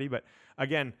with sobriety. But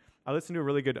again, I listened to a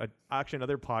really good,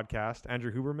 another podcast,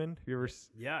 Andrew Huberman.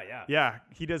 Yeah.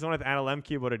 He does one with Anna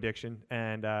Lemke about addiction.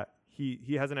 And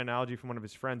he has an analogy from one of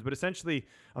his friends. But essentially,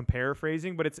 I'm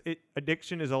paraphrasing, but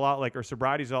addiction is a lot like, or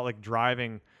sobriety is a lot like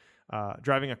driving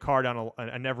a car down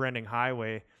a never-ending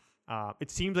highway. It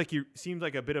seems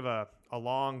like a bit of a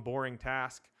long, boring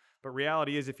task, but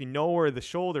reality is if you know where the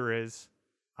shoulder is,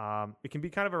 it can be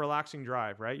kind of a relaxing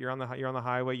drive, right? You're on the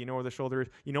highway, you know where the shoulder is,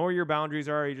 you know where your boundaries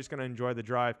are, you're just going to enjoy the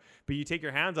drive, but you take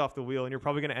your hands off the wheel and you're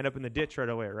probably going to end up in the ditch right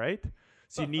away, right?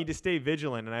 So you need to stay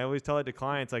vigilant. And I always tell it to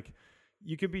clients, like,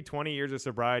 you could be 20 years of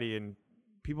sobriety and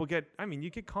you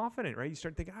get confident, right? You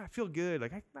start thinking, I feel good.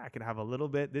 Like I could have a little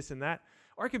bit, this and that,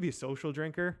 or I could be a social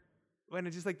drinker. And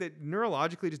it's just like that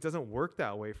neurologically just doesn't work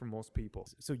that way for most people.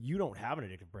 So you don't have an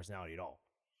addictive personality at all?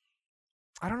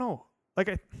 I don't know. Like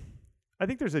I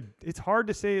think it's hard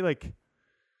to say like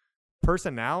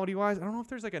personality wise. I don't know if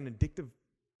there's like an addictive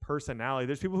personality.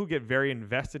 There's people who get very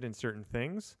invested in certain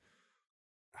things.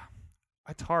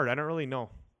 It's hard. I don't really know.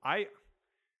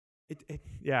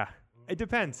 It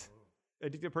depends.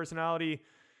 Addictive personality.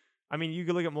 I mean, you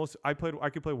could look at I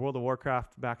could play World of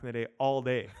Warcraft back in the day all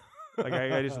day. Like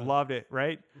I just loved it,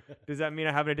 right? Does that mean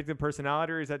I have an addictive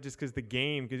personality, or is that just because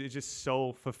it's just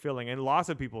so fulfilling? And lots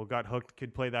of people got hooked,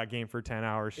 could play that game for 10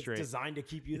 hours straight. It's designed to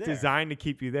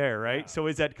keep you there. Right? Yeah. So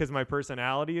is that because my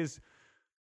personality is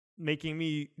making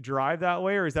me drive that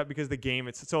way, or is that because the game?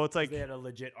 It's like they had a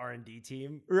legit R&D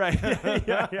team, right?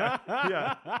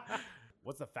 yeah.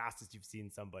 What's the fastest you've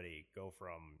seen somebody go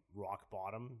from rock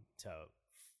bottom to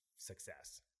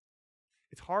success?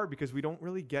 It's hard because we don't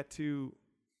really get to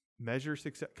measure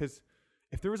success, because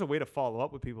if there was a way to follow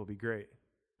up with people, it'd be great.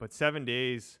 But 7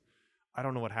 days, I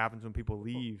don't know what happens when people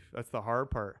leave. That's the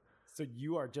hard part. So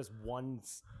you are just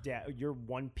you're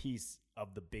one piece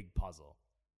of the big puzzle.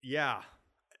 Yeah.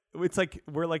 It's like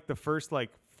we're like the first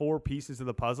like 4 pieces of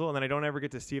the puzzle, and then I don't ever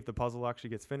get to see if the puzzle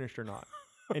actually gets finished or not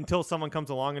until someone comes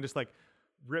along and just like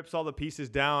rips all the pieces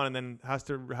down and then have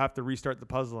to restart the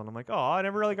puzzle. And I'm like, oh, I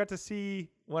never really got to see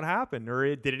what happened,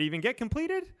 or did it even get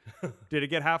completed? Did it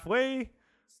get halfway?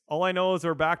 All I know is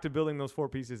we're back to building those 4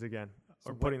 pieces again,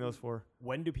 or putting those 4.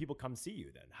 When do people come see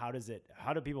you then? How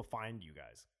do people find you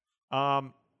guys?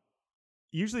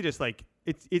 Usually just like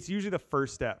it's usually the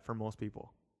first step for most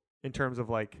people in terms of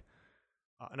like,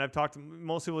 and I've talked to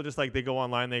most people, just like they go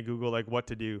online, they Google like what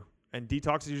to do, and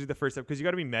detox is usually the first step because you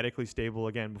got to be medically stable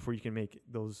again before you can make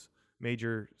those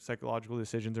major psychological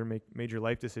decisions or make major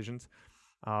life decisions.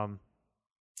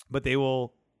 But they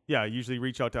will, usually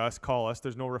reach out to us, call us.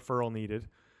 There's no referral needed.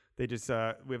 They just,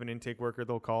 we have an intake worker.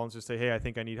 They'll call and just say, hey, I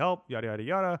think I need help, yada, yada,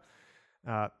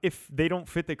 yada. If they don't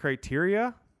fit the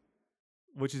criteria,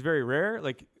 which is very rare,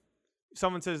 like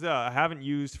someone says, I haven't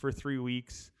used for 3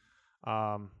 weeks,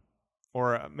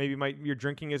 or maybe your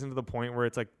drinking isn't to the point where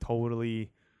it's like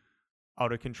totally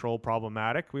out of control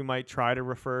problematic, we might try to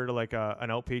refer to like an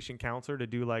outpatient counselor to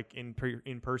do like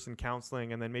in-person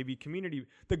counseling, and then maybe community.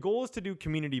 The goal is to do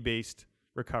community-based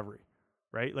recovery,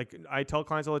 right? Like I tell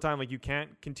clients all the time, like you can't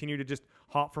continue to just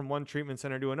hop from one treatment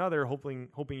center to another hoping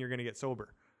you're going to get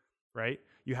sober, right?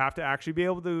 You have to actually be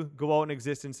able to go out and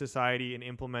exist in society and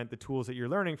implement the tools that you're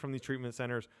learning from these treatment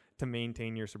centers to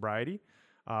maintain your sobriety.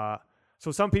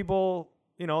 So some people,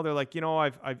 they're like,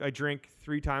 I drink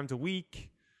 3 times a week.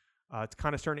 It's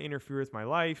kind of starting to interfere with my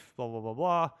life, blah, blah, blah,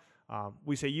 blah.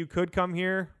 We say you could come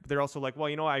here, but they're also like,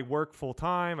 well, I work full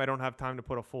time. I don't have time to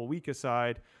put a full week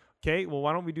aside. Okay, well,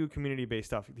 why don't we do community-based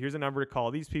stuff? Here's a number to call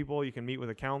these people. You can meet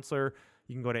with a counselor.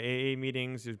 You can go to AA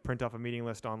meetings. You print off a meeting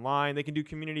list online. They can do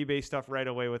community-based stuff right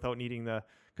away without needing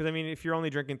because I mean, if you're only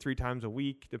drinking 3 times a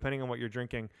week, depending on what you're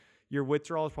drinking, your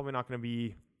withdrawal is probably not going to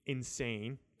be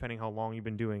insane, depending how long you've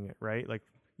been doing it, right? Like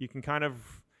you can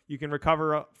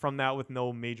recover from that with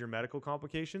no major medical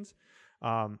complications.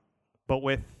 But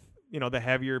with, the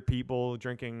heavier people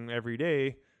drinking every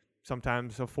day,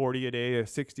 sometimes a 40 a day, a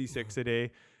 66 a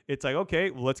day, it's like,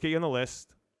 okay, well, let's get you on the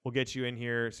list. We'll get you in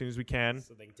here as soon as we can.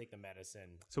 So they can take the medicine.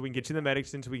 So we can get you the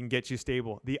medicine so we can get you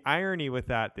stable. The irony with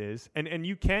that is, and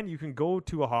you can go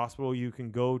to a hospital, you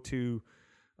can go to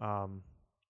a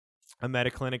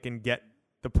Mediclinic and get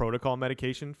the protocol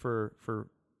medication for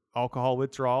alcohol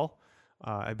withdrawal.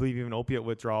 I believe even opiate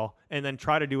withdrawal, and then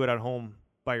try to do it at home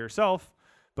by yourself.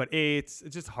 But it's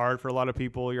just hard for a lot of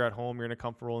people. You're at home, you're in a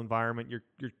comfortable environment,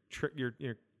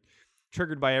 you're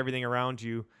triggered by everything around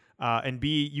you, and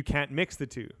B, you can't mix the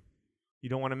two. You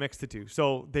don't want to mix the two.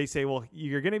 So they say, well,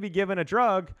 you're going to be given a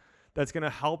drug that's going to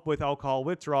help with alcohol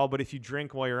withdrawal, but if you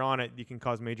drink while you're on it, you can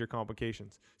cause major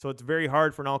complications. So it's very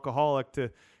hard for an alcoholic to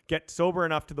get sober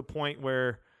enough to the point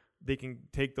where they can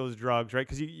take those drugs, right?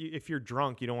 Because if you're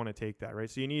drunk, you don't want to take that, right?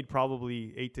 So you need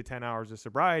probably 8 to 10 hours of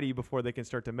sobriety before they can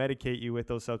start to medicate you with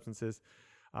those substances,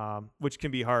 which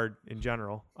can be hard in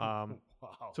general. Wow.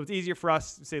 So it's easier for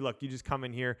us to say, look, you just come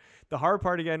in here. The hard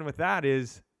part again with that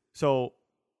is, and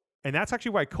that's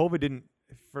actually why COVID didn't,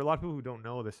 for a lot of people who don't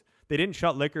know this, they didn't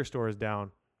shut liquor stores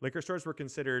down. Liquor stores were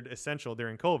considered essential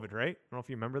during COVID, right? I don't know if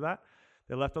you remember that.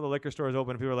 They left all the liquor stores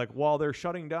open. People were like, well, they're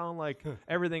shutting down like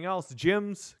everything else.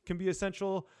 Gyms can be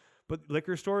essential, but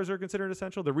liquor stores are considered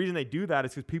essential. The reason they do that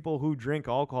is because people who drink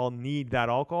alcohol need that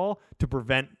alcohol to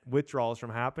prevent withdrawals from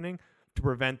happening, to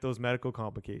prevent those medical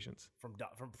complications. From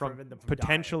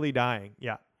potentially dying.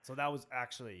 Yeah. So that was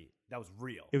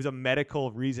real. It was a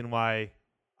medical reason why.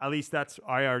 At least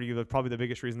I argue that's probably the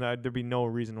biggest reason. That there'd be no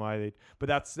reason why but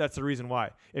that's the reason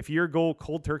why. If you go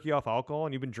cold turkey off alcohol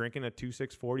and you've been drinking a 2,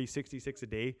 6, 40, 66 a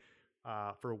day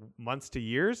for months to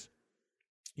years,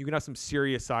 you can have some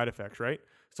serious side effects, right?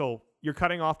 So you're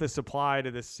cutting off the supply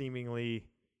to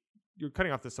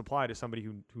somebody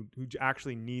who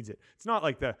actually needs it. It's not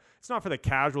for the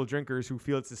casual drinkers who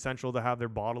feel it's essential to have their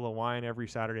bottle of wine every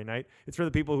Saturday night. It's for the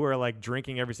people who are like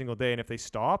drinking every single day, and if they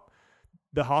stop,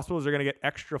 the hospitals are going to get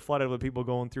extra flooded with people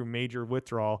going through major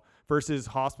withdrawal versus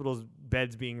hospitals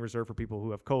beds being reserved for people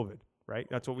who have COVID, right?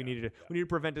 That's what we need to do. We need to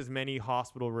prevent as many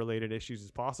hospital related issues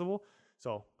as possible.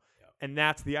 So, and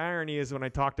that's the irony is when I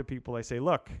talk to people, I say,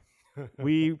 look,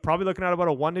 we probably looking at about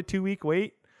a 1 to 2 week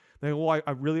wait. They go, well,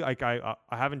 I really, like, I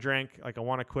haven't drank, like I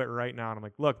want to quit right now. And I'm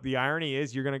like, look, the irony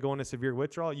is you're going to go into severe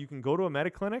withdrawal. You can go to a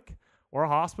Mediclinic or a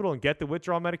hospital and get the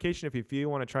withdrawal medication if you feel you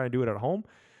want to try to do it at home.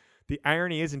 The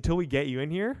irony is until we get you in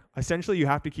here, essentially you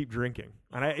have to keep drinking.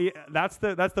 And that's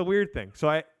the weird thing.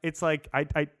 So this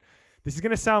is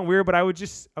going to sound weird, but I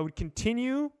would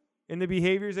continue in the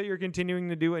behaviors that you're continuing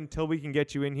to do until we can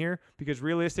get you in here. Because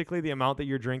realistically, the amount that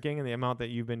you're drinking and the amount that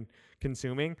you've been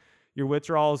consuming, your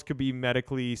withdrawals could be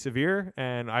medically severe.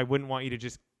 And I wouldn't want you to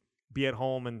just be at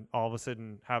home and all of a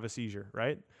sudden have a seizure,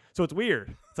 right? So it's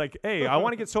weird. It's like, hey, I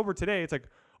want to get sober today. It's like,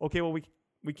 okay, well,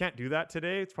 we can't do that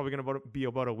today. It's probably going to be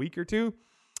about a week or two.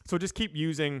 So just keep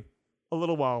using a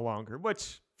little while longer,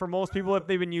 which for most people, if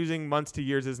they've been using months to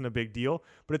years, isn't a big deal.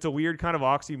 But it's a weird kind of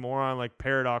oxymoron, like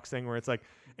paradox thing where it's like,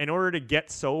 in order to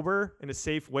get sober in a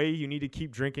safe way, you need to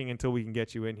keep drinking until we can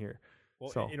get you in here. Well,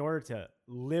 so in order to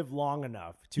live long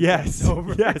enough to get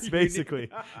sober. Yes, basically.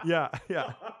 Yeah.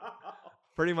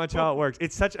 Pretty much how it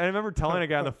works. I remember telling a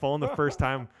guy on the phone the first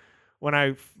time when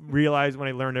I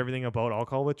learned everything about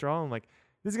alcohol withdrawal, I'm like,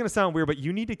 this is going to sound weird, but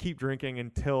you need to keep drinking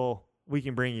until we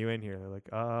can bring you in here. They're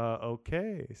like,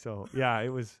 okay. So yeah, it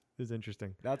was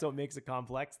interesting. That's what makes it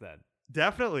complex then.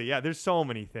 Definitely. Yeah. There's so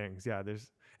many things. Yeah.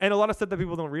 And a lot of stuff that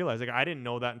people don't realize. Like I didn't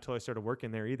know that until I started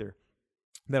working there either,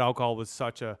 that alcohol was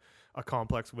such a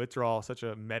complex withdrawal, such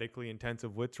a medically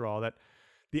intensive withdrawal, that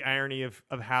the irony of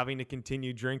having to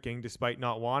continue drinking despite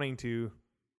not wanting to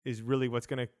is really what's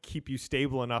going to keep you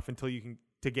stable enough until you can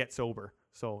to get sober.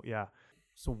 So yeah.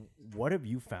 So what have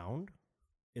you found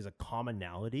is a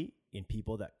commonality in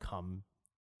people that come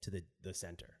to the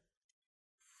center?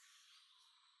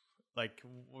 Like,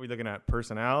 we're looking at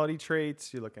personality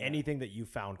traits. You're looking anything that you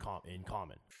found in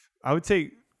common. I would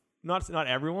say not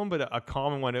everyone, but a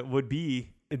common one. It would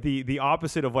be the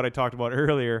opposite of what I talked about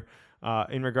earlier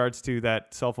in regards to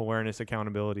that self-awareness,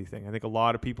 accountability thing. I think a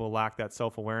lot of people lack that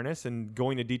self-awareness, and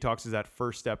going to detox is that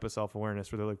first step of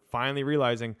self-awareness where they're like finally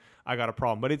realizing I got a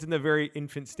problem. But it's in the very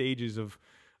infant stages of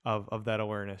that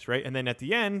awareness, right? And then at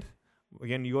the end,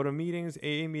 again, you go to meetings,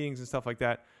 AA meetings and stuff like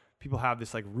that, people have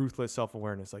this like ruthless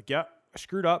self-awareness. Like, yeah, I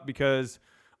screwed up because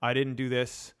I didn't do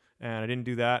this and I didn't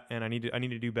do that, and I need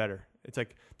to do better. It's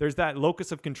like there's that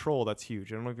locus of control that's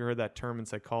huge. I don't know if you heard that term in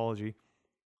psychology.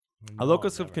 No, a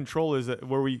locus of control is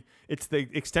where it's the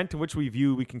extent to which we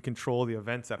view we can control the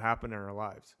events that happen in our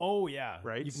lives. Oh yeah,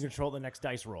 right. You can control the next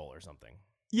dice roll or something.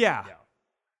 Yeah.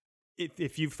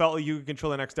 If you felt like you could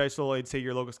control the next dice roll, I'd say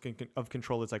your locus of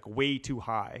control is like way too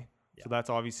high. Yeah. So that's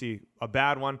obviously a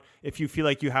bad one. If you feel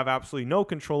like you have absolutely no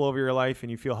control over your life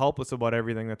and you feel helpless about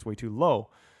everything, that's way too low.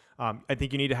 I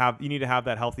think you need to have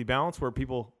that healthy balance where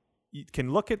people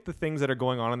can look at the things that are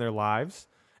going on in their lives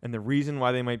and the reason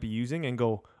why they might be using and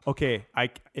go, okay,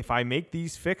 if I make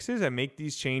these fixes and make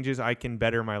these changes, I can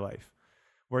better my life.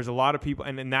 Whereas a lot of people,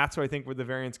 and that's where I think where the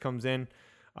variance comes in.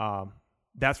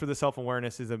 That's where the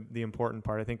self-awareness is the important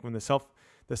part. I think when the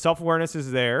self-awareness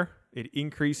is there, it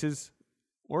increases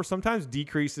or sometimes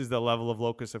decreases the level of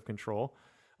locus of control.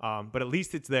 But at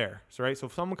least it's there. So, right. So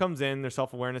if someone comes in, their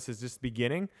self-awareness is just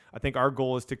beginning. I think our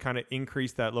goal is to kind of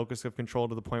increase that locus of control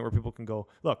to the point where people can go,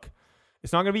 look,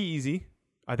 it's not going to be easy.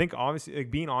 I think obviously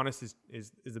like being honest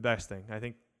is the best thing. I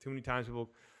think too many times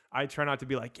I try not to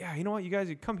be like, yeah, you know what, you guys,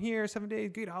 you come here 7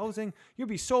 days, good housing, you'll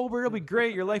be sober, it'll be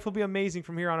great, your life will be amazing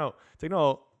from here on out. It's like,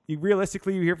 no,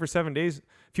 realistically, you're here for 7 days.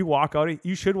 If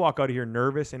you should walk out of here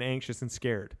nervous and anxious and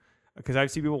scared. Because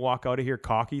I've seen people walk out of here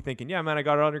cocky thinking, yeah, man, I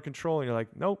got it under control. And you're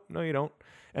like, nope, no, you don't.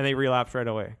 And they relapse right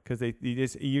away because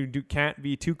can't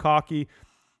be too cocky.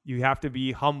 You have to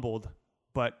be humbled,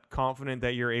 but confident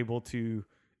that you're able to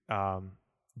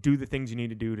do the things you need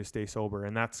to do to stay sober.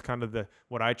 And that's kind of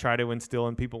what I try to instill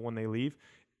in people when they leave.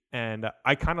 And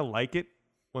I kind of like it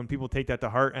when people take that to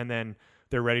heart and then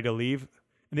they're ready to leave.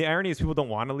 And the irony is people don't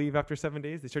want to leave after 7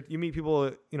 days. You meet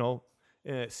people,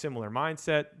 in a similar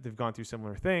mindset. They've gone through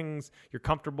similar things. You're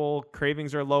comfortable.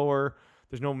 Cravings are lower.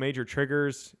 There's no major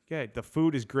triggers. Yeah, the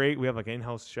food is great. We have like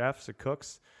in-house chefs or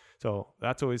cooks. So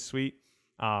that's always sweet.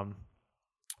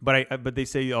 But they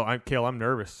say, Kale, I'm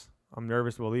nervous. I'm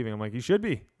nervous about leaving. I'm like, you should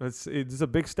be. It's a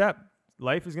big step.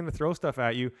 Life is going to throw stuff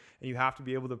at you, and you have to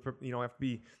be able to, have to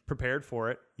be prepared for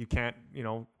it. You can't,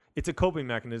 it's a coping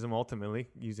mechanism ultimately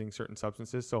using certain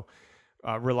substances. So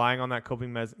relying on that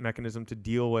coping mechanism to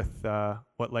deal with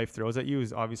what life throws at you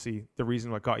is obviously the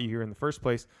reason what got you here in the first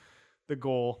place. The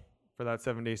goal for that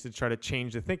 7 days is to try to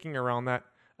change the thinking around that.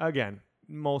 Again,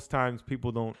 most times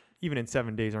people don't, even in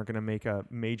 7 days, aren't going to make a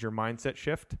major mindset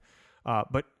shift.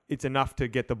 But it's enough to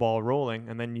get the ball rolling,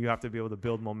 and then you have to be able to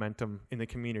build momentum in the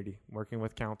community, working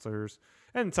with counselors.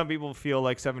 And some people feel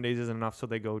like 7 days isn't enough, so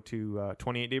they go to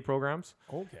 28-day programs.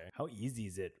 Okay. How easy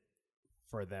is it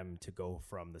for them to go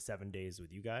from the 7 days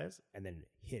with you guys and then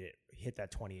hit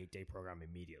that 28-day program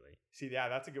immediately? See, yeah,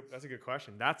 that's a good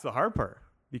question. That's the hard part,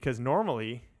 because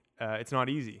normally it's not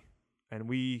easy, and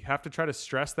we have to try to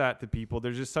stress that to people.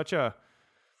 There's just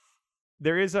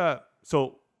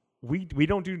so we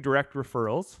don't do direct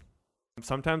referrals.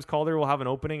 Sometimes Calder will have an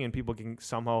opening and people can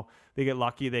somehow, they get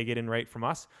lucky, they get in right from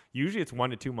us. Usually it's 1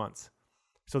 to 2 months.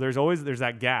 So there's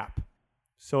that gap.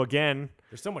 So again,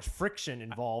 there's so much friction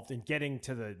involved in getting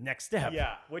to the next step.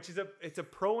 Yeah, which is it's a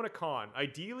pro and a con.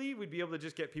 Ideally, we'd be able to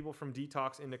just get people from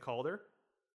detox into Calder.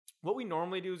 What we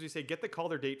normally do is we say, get the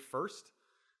Calder date first,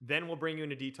 then we'll bring you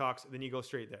into detox, then you go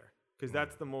straight there. Because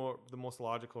that's the most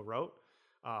logical route.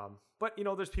 But,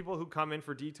 there's people who come in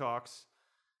for detox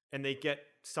and they get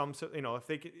some, if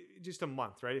they get just a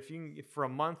month, right? For a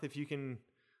month, if you can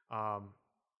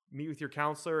meet with your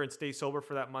counselor and stay sober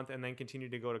for that month and then continue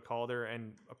to go to Calder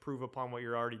and approve upon what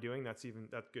you're already doing, that's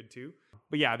good too.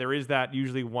 But yeah, there is that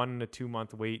usually 1 to 2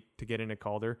 month wait to get into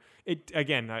Calder.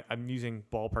 I'm using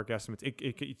ballpark estimates.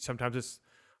 It sometimes it's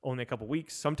only a couple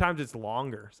weeks. Sometimes it's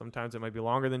longer. Sometimes it might be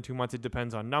longer than 2 months. It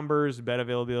depends on numbers, bed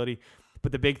availability.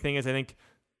 But the big thing is, I think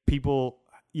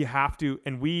you have to,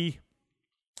 and we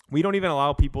don't even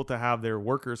allow people to have their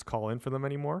workers call in for them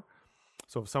anymore.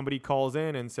 So if somebody calls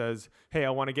in and says, hey, I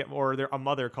want to get, or a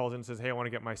mother calls in and says, hey, I want to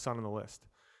get my son on the list.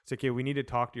 It's okay, we need to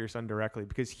talk to your son directly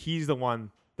because he's the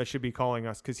one that should be calling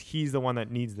us because he's the one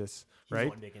that needs this,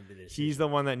 right? He's the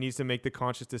one that needs to make the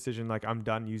conscious decision, like, I'm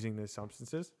done using these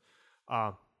substances.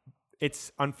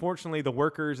 It's unfortunately the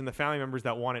workers and the family members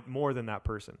that want it more than that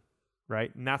person,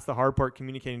 right? And that's the hard part,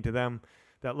 communicating to them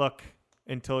that, look,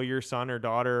 until your son or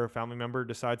daughter or family member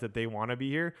decides that they want to be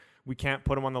here, we can't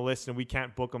put them on the list and we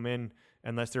can't book them in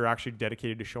unless they're actually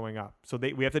dedicated to showing up. So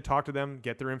we have to talk to them,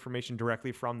 get their information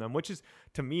directly from them, which is,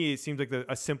 to me, it seems like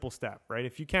a simple step, right?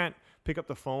 If you can't pick up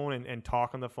the phone and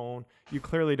talk on the phone, you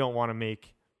clearly don't want to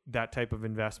make that type of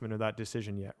investment or that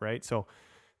decision yet, right? So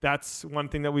that's one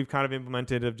thing that we've kind of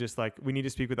implemented, of just like, we need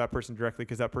to speak with that person directly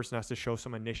because that person has to show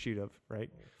some initiative, right?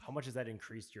 How much has that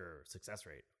increased your success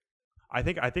rate? I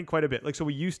think quite a bit. Like, so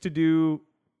we used to do,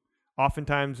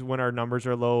 oftentimes when our numbers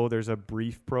are low, there's a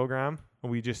brief program and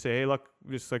we just say, hey, look,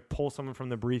 just like pull someone from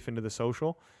the brief into the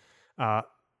social. And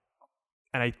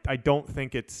I don't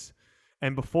think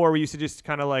and before we used to just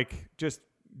kind of like, just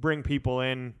bring people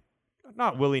in,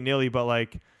 not willy nilly, but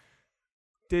like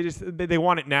they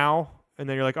want it now. And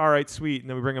then you're like, all right, sweet. And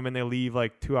then we bring them in, they leave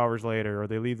like 2 hours later, or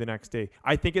they leave the next day.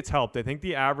 I think it's helped. I think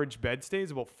the average bed stay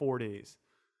is about 4 days.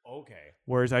 Okay.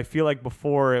 Whereas I feel like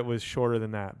before it was shorter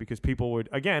than that because people would,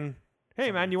 again,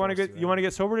 hey man, you want to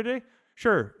get sober today?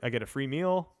 Sure. I get a free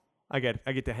meal. I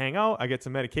get to hang out. I get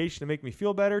some medication to make me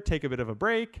feel better, take a bit of a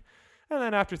break. And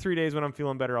then after 3 days when I'm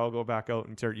feeling better, I'll go back out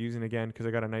and start using again because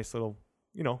I got a nice little,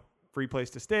 free place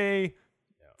to stay,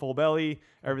 full belly,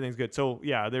 everything's good. So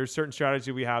yeah, there's certain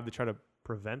strategies we have to try to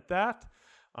prevent that.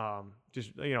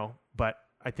 But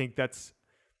I think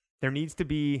there needs to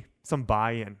be some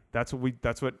buy-in. That's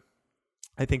what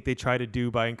I think they try to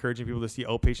do by encouraging people to see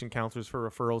outpatient counselors for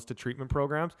referrals to treatment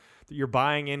programs, that you're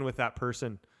buying in with that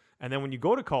person. And then when you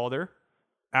go to Calder,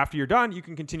 after you're done, you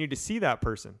can continue to see that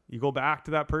person. You go back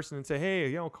to that person and say,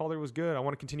 hey, Calder was good. I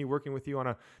want to continue working with you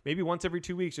on maybe once every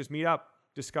 2 weeks, just meet up,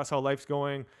 discuss how life's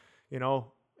going,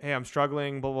 hey, I'm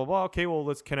struggling, blah, blah, blah. Okay, well,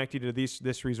 let's connect you to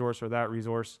this resource or that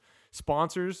resource.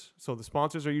 Sponsors. So the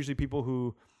sponsors are usually people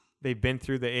who they've been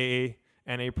through the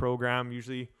AA, NA program.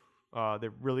 Usually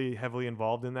they're really heavily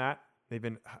involved in that. They've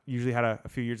been usually had a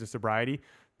few years of sobriety.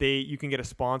 You can get a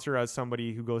sponsor as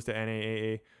somebody who goes to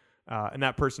NA, AA. And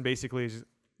that person basically is,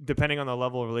 depending on the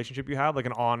level of relationship you have, like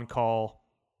an on-call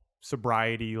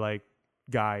sobriety like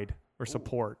guide or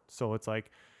support. So it's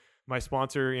like, my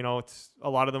sponsor, it's a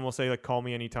lot of them will say like, call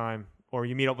me anytime, or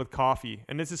you meet up with coffee.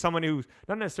 And this is someone who's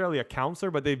not necessarily a counselor,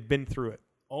 but they've been through it.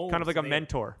 Kind of like a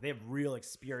mentor. They have real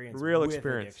experience.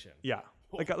 Addiction. Yeah.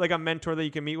 Like a mentor that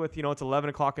you can meet with, it's 11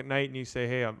 o'clock at night and you say,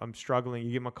 hey, I'm struggling.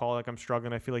 You give them a call. Like, I'm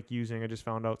struggling. I feel like using, I just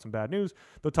found out some bad news.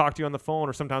 They'll talk to you on the phone,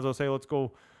 or sometimes they'll say, let's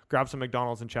go grab some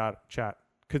McDonald's and chat.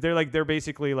 Cause they're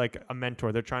basically like a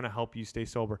mentor. They're trying to help you stay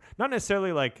sober. Not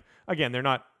necessarily like, again,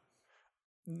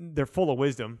 they're full of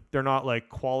wisdom. They're not like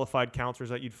qualified counselors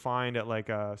that you'd find at like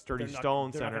a Sturdy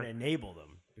Stone Center. They're not going to enable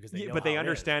them because they know but they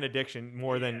understand addiction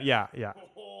more than, yeah.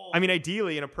 I mean,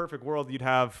 ideally in a perfect world, you'd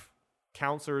have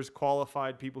counselors,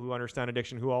 qualified people who understand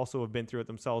addiction, who also have been through it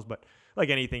themselves. But like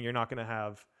anything, you're not going to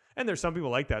have, and there's some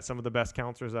people like that. Some of the best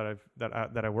counselors that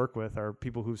I work with are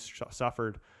people who've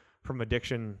suffered from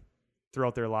addiction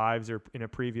throughout their lives or in a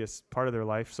previous part of their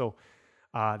life. So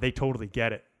they totally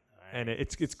get it. And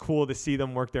it's cool to see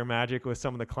them work their magic with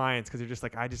some of the clients because they're just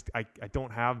like, I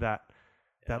don't have that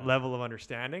level of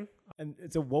understanding. And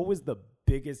so what was the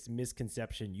biggest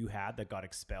misconception you had that got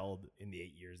expelled in the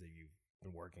 8 years that you've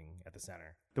been working at the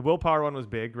center? The willpower one was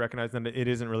big, recognizing that it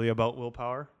isn't really about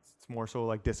willpower. It's more so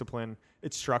like discipline.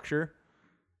 It's structure.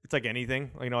 It's like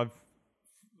anything.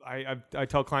 I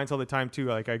tell clients all the time too,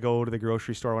 like I go to the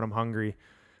grocery store when I'm hungry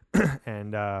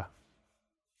and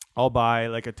I'll buy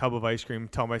like a tub of ice cream,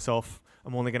 tell myself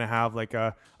I'm only going to have like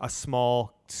a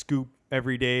small scoop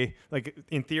every day. Like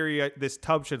in theory, this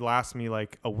tub should last me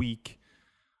like a week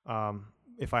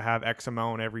if I have X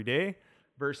amount every day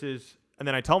versus, and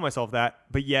then I tell myself that,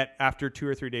 but yet after 2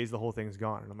 or 3 days, the whole thing's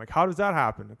gone. And I'm like, how does that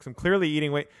happen? Because I'm clearly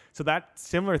eating weight. So that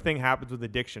similar thing happens with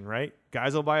addiction, right?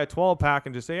 Guys will buy a 12 pack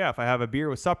and just say, yeah, if I have a beer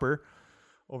with supper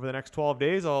over the next 12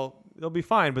 days, it'll be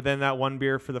fine. But then that one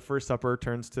beer for the first supper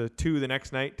turns to 2 the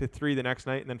next night, to 3 the next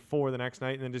night, and then 4 the next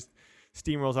night, and then just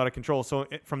steamrolls out of control. So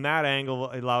from that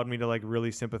angle, it allowed me to like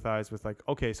really sympathize with like,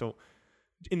 okay, so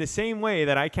in the same way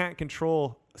that I can't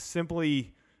control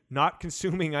simply not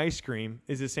consuming ice cream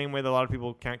is the same way that a lot of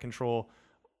people can't control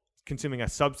consuming a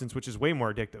substance, which is way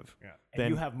more addictive. Yeah. And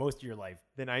you have most of your life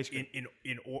than ice cream.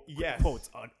 Yes. Quotes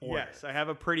on order. Yes. I have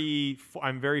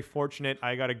I'm very fortunate.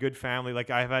 I got a good family. Like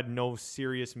I've had no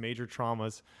serious major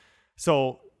traumas.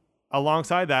 So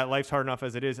alongside that, life's hard enough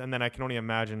as it is. And then I can only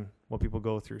imagine what people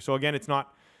go through. So again, it's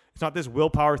not this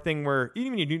willpower thing where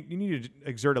even you need to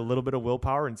exert a little bit of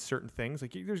willpower in certain things.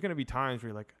 Like there's going to be times where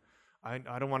you're like, I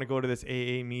don't want to go to this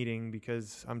AA meeting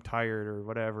because I'm tired or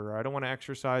whatever. Or I don't want to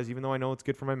exercise, even though I know it's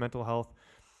good for my mental health.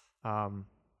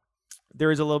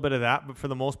 There is a little bit of that, but for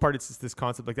the most part, it's just this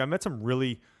concept. Like I met some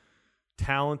really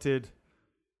talented,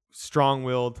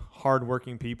 strong-willed,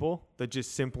 hardworking people that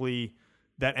just simply,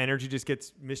 that energy just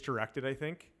gets misdirected, I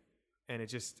think. And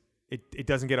it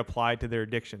doesn't get applied to their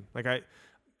addiction. Like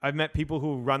I've met people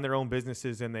who run their own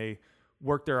businesses and they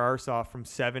work their arse off from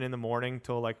 7 a.m.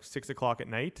 till like 6 o'clock at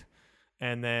night.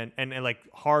 And then, and like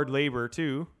hard labor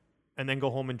too. And then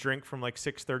go home and drink from like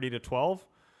 6:30 to 12,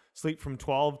 sleep from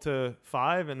 12 to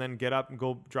 5, and then get up and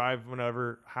go drive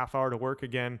whatever half hour to work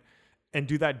again and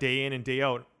do that day in and day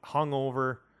out,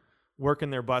 hungover, working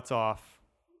their butts off.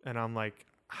 And I'm like,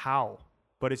 how?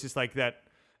 But it's just like that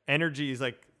energy is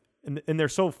like, and they're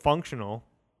so functional,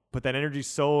 but that energy is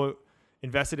so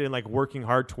invested in like working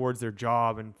hard towards their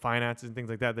job and finances and things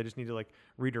like that. They just need to like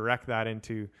redirect that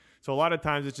into. So a lot of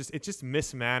times it's just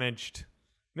mismanaged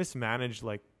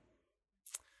like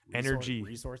energy,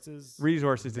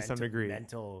 resources to some degree,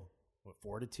 mental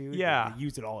fortitude. Yeah, they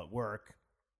use it all at work.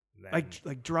 I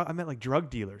met like drug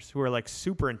dealers who are like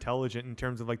super intelligent in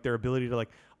terms of like their ability to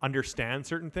like understand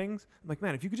certain things. I'm like,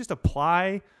 man, if you could just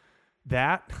apply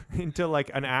that into like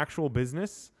an actual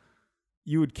business,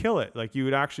 you would kill it. Like you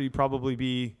would actually probably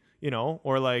be,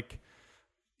 or like,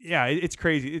 yeah, it's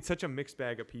crazy. It's such a mixed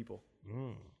bag of people.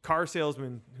 Car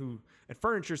salesmen and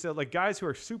furniture sales, like guys who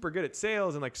are super good at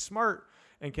sales and like smart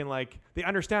and can like, they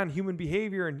understand human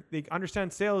behavior and they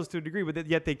understand sales to a degree, but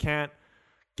yet they can't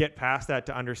get past that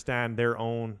to understand their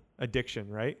own addiction.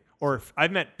 Right. Or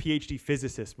I've met PhD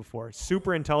physicists before,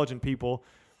 super intelligent people.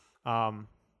 And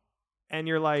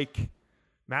you're like,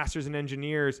 masters and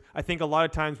engineers. I think a lot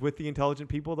of times with the intelligent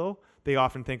people though, they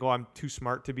often think, oh, I'm too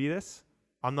smart to be this.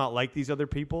 I'm not like these other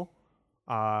people.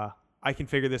 I can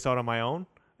figure this out on my own.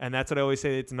 And that's what I always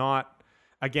say. It's not,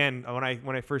 again, when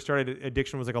I first started,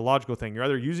 addiction was like a logical thing. You're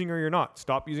either using or you're not.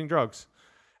 Stop using drugs.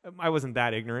 I wasn't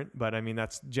that ignorant, but I mean,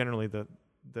 that's generally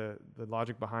the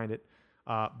logic behind it.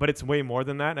 But it's way more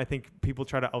than that. And I think people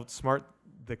try to outsmart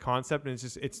the concept, and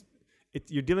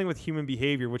you're dealing with human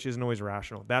behavior, which isn't always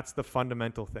rational. That's the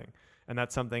fundamental thing. And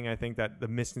that's something I think that the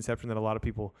misconception that a lot of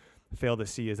people fail to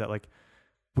see is that like,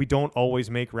 we don't always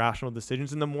make rational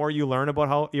decisions. And the more you learn about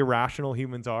how irrational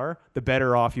humans are, the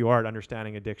better off you are at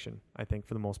understanding addiction, I think,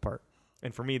 for the most part.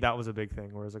 And for me, that was a big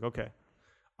thing where I was like, okay,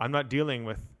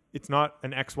 it's not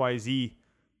an XYZ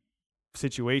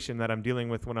situation that I'm dealing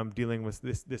with when I'm dealing with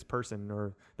this person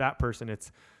or that person.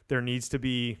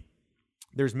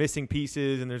 There's missing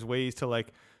pieces and there's ways to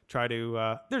like try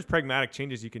to, there's pragmatic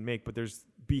changes you can make, but there's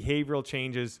behavioral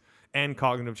changes and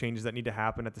cognitive changes that need to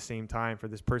happen at the same time for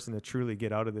this person to truly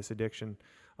get out of this addiction.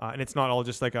 And it's not all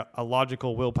just like a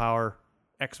logical willpower,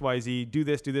 XYZ, do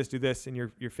this, and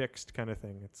you're fixed kind of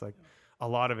thing. It's like a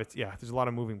lot of it's, there's a lot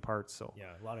of moving parts. So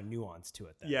yeah, a lot of nuance to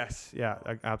it then. Yes. Yeah,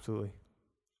 absolutely.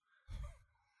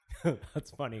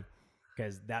 That's funny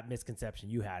because that misconception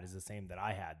you had is the same that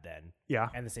I had then. Yeah.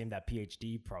 And the same that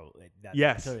PhD that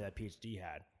PhD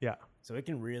had. Yeah. So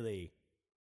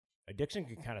addiction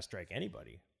can kind of strike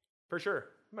anybody. For sure.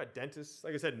 I'm a dentist,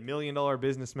 like I said, $1 million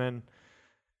businessman.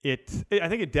 I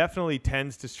think it definitely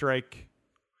tends to strike.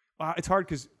 It's hard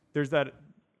because there's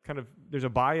a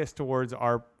bias towards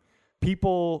our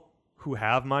people who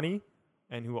have money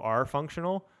and who are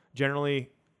functional generally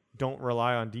don't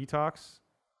rely on detox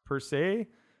per se.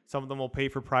 Some of them will pay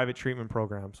for private treatment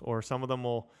programs, or some of them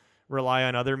will rely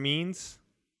on other means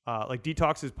Like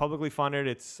detox is publicly funded.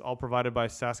 It's all provided by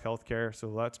Sask Healthcare,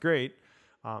 so that's great.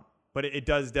 But it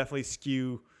does definitely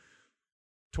skew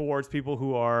towards people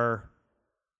who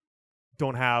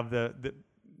don't have the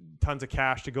tons of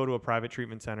cash to go to a private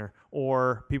treatment center,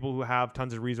 or people who have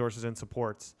tons of resources and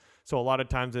supports. So a lot of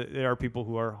times there are people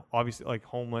who are obviously like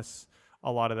homeless,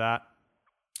 a lot of that.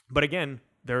 But again,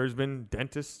 there's been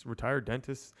dentists, retired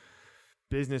dentists,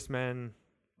 businessmen.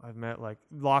 I've met like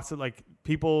lots of like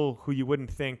people who you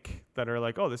wouldn't think that are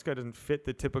like, oh, this guy doesn't fit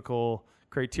the typical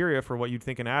criteria for what you'd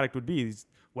think an addict would be. He's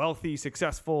wealthy,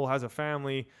 successful, has a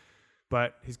family,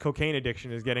 but his cocaine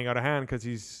addiction is getting out of hand because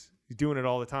he's doing it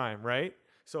all the time, right?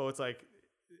 So it's like,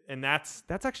 and that's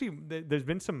actually, there's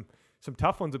been some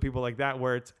tough ones with people like that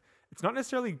where it's not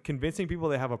necessarily convincing people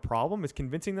they have a problem. It's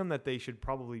convincing them that they should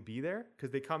probably be there,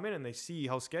 because they come in and they see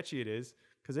how sketchy it is,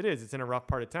 because it's in a rough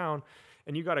part of town.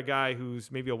 And you got a guy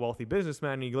who's maybe a wealthy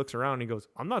businessman, and he looks around and he goes,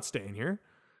 I'm not staying here.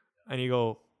 And you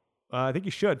go, I think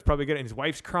you should. It's probably good. And his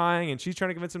wife's crying and she's trying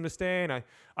to convince him to stay. And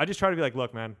I just try to be like,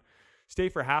 look, man, stay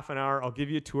for half an hour. I'll give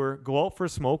you a tour. Go out for a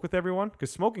smoke with everyone,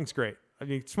 because smoking's great. I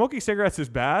mean, smoking cigarettes is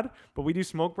bad, but we do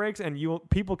smoke breaks, and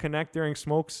people connect during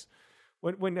smokes.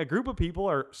 When a group of people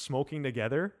are smoking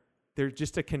together, there's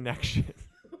just a connection.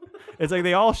 It's like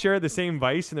they all share the same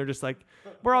vice, and they're just like,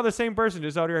 we're all the same person,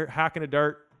 just out here hacking a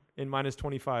dart in minus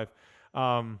 25.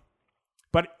 And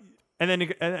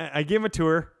then I give him a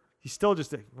tour. He's still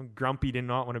just grumpy, did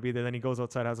not want to be there. Then he goes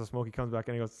outside, has a smoke. He comes back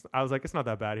and he goes, I was like, it's not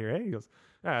that bad here, eh? He goes,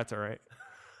 that's all right.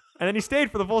 And then he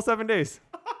stayed for the full 7 days.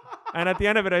 And at the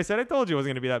end of it, I said, I told you it wasn't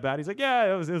going to be that bad. He's like,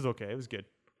 yeah, it was okay. It was good.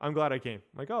 I'm glad I came.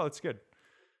 I'm like, oh, it's good.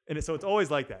 And so it's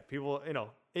always like that. People,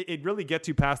 it really gets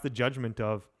you past the judgment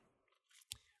of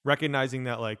recognizing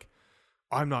that, like,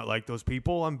 I'm not like those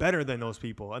people. I'm better than those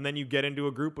people. And then you get into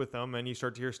a group with them and you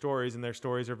start to hear stories, and their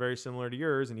stories are very similar to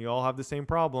yours, and you all have the same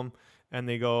problem. And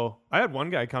they go, I had one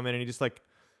guy come in and he just like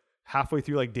halfway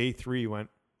through like day 3 went,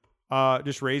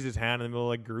 just raised his hand in the middle of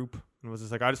like group and was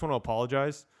just like, I just want to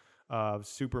apologize. I was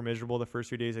super miserable the first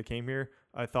few days I came here.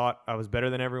 I thought I was better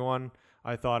than everyone.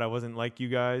 I thought I wasn't like you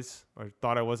guys. I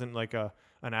thought I wasn't like an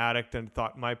addict, and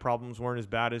thought my problems weren't as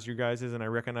bad as you guys's. And I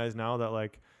recognize now that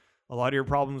like a lot of your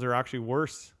problems are actually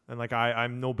worse. And like,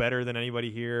 I'm no better than anybody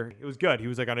here. It was good. He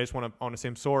was like, I just want to say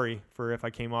I'm sorry for if I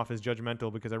came off as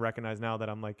judgmental, because I recognize now that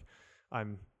I'm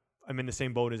in the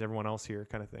same boat as everyone else here,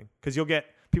 kind of thing. Because you'll get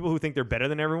people who think they're better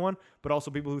than everyone, but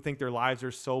also people who think their lives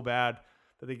are so bad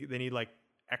that they need like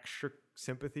extra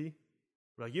sympathy.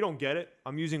 Like, you don't get it.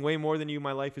 I'm using way more than you.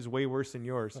 My life is way worse than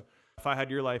yours. If I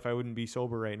had your life, I wouldn't be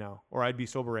sober right now, or I'd be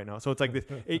sober right now. So it's like this,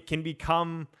 it can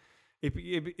become,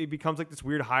 it becomes like this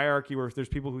weird hierarchy where there's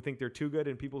people who think they're too good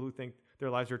and people who think their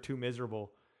lives are too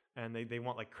miserable, and they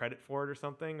want like credit for it or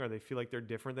something, or they feel like they're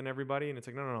different than everybody. And it's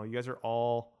like, no. You guys are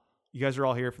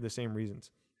all here for the same reasons,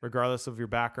 regardless of your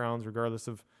backgrounds, regardless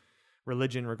of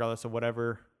religion, regardless of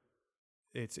whatever.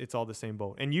 It's all the same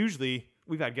boat. And usually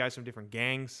we've had guys from different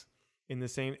gangs in the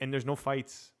same, and there's no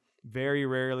fights. Very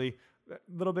rarely, a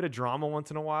little bit of drama once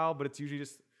in a while, but it's usually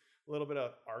just a little bit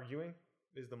of arguing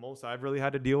is the most I've really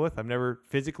had to deal with. I've never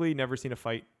seen a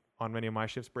fight on many of my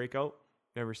shifts break out.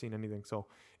 Never seen anything. So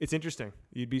it's interesting.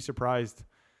 You'd be surprised.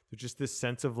 There's just this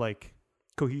sense of like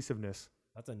cohesiveness.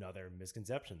 That's another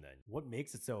misconception then. What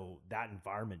makes it so that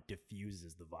environment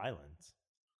diffuses the violence?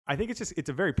 I think it's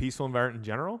a very peaceful environment in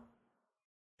general.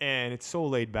 And it's so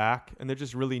laid back, and there's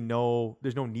just really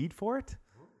there's no need for it.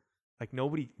 Like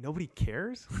nobody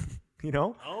cares, you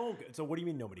know? Oh, so what do you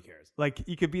mean nobody cares? Like,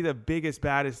 you could be the biggest,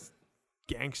 baddest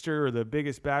gangster or the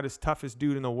biggest, baddest, toughest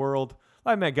dude in the world.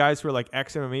 I've met guys who are like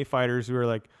ex-MMA fighters who are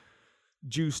like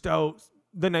juiced out,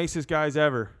 the nicest guys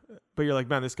ever. But you're like,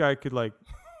 man, this guy could like,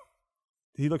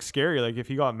 he looks scary. Like if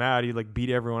he got mad, he'd like beat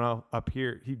everyone up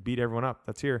here. He'd beat everyone up.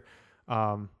 That's here.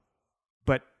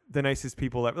 But the nicest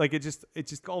people ever. Like it's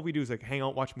just all we do is like hang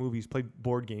out, watch movies, play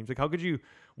board games. Like how could you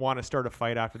want to start a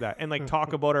fight after that and like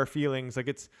talk about our feelings? Like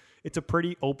it's a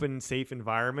pretty open, safe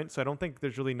environment. So I don't think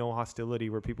there's really no hostility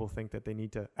where people think that they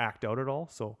need to act out at all.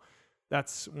 So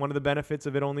that's one of the benefits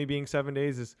of it only being 7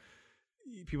 days is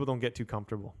people don't get too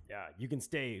comfortable. Yeah, you can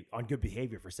stay on good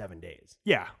behavior for 7 days.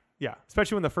 Yeah.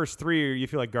 Especially when the first 3 you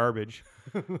feel like garbage.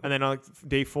 And then on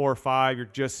day 4 or 5, you're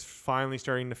just finally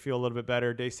starting to feel a little bit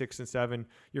better. Day 6 and 7,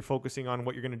 you're focusing on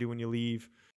what you're going to do when you leave.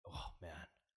 Oh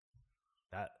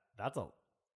man, that's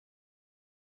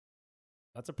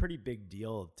a pretty big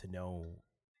deal to know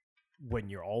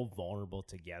when you're all vulnerable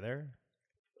together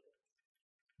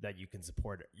that you can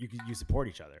support it. You support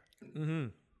each other. Mm-hmm.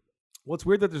 Well, it's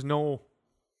weird that there's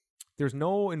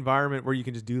no environment where you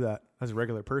can just do that as a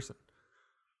regular person.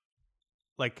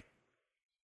 Like,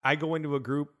 I go into a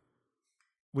group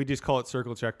we just call it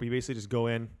circle check, but you basically just go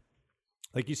in.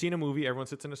 Like you see in a movie, everyone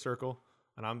sits in a circle,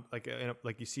 and I'm like,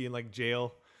 like you see in like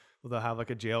jail, they'll have like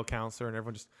a jail counselor,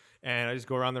 and and I just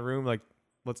go around the room like,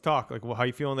 let's talk. Like, well, how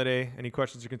you feeling today? Any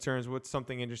questions or concerns? What's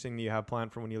something interesting that you have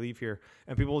planned for when you leave here?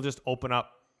 And people will just open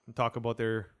up and talk about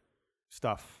their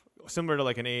stuff, similar to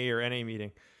like an AA or NA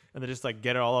meeting, and they just like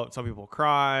get it all out. Some people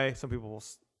cry, some people will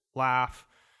laugh.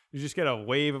 You just get a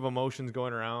wave of emotions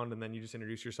going around, and then you just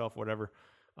introduce yourself, whatever.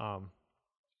 But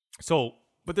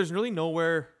there's really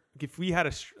nowhere. If we had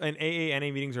an AA,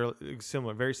 NA meetings are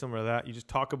similar, very similar to that. You just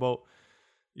talk about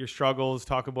your struggles,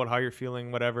 talk about how you're feeling,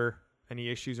 whatever, any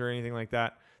issues or anything like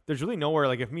that. There's really nowhere,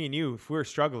 like if me and you, if we're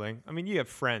struggling, I mean, you have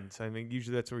friends. I mean,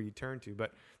 usually that's where you turn to,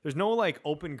 but there's no like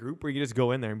open group where you just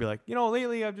go in there and be like,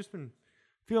 lately I've just been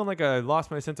feeling like I lost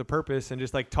my sense of purpose, and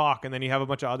just like talk. And then you have a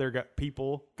bunch of other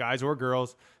people, guys or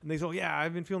girls, and they say, oh yeah,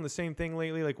 I've been feeling the same thing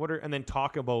lately. Like and then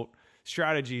talk about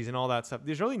strategies and all that stuff.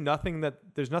 There's really nothing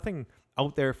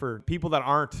out there for people that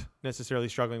aren't necessarily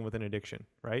struggling with an addiction,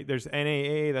 right? There's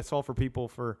NAA, that's all for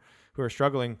people who are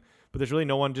struggling, but there's really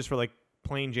no one just for like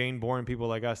plain Jane boring people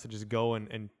like us to just go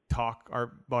and talk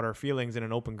about our feelings in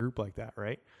an open group like that,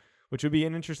 right? Which would be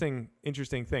an interesting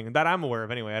thing that I'm aware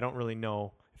of anyway. I don't really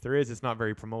know if there is. It's not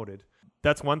very promoted.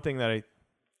 That's one thing that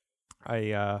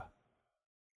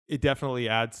it definitely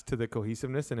adds to the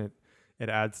cohesiveness, and it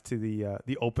adds to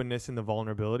the openness and the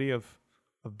vulnerability of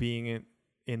being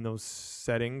in those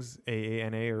settings, AA,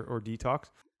 NA, or detox.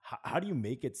 How do you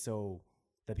make it so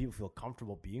that people feel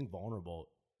comfortable being vulnerable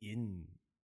in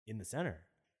the center?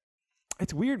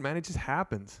 It's weird, man. It just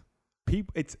happens.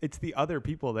 It's the other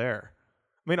people there.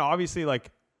 I mean, obviously, like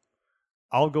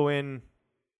I'll go in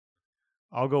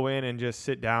and just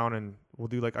sit down, and we'll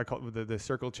do like I call it the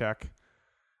circle check,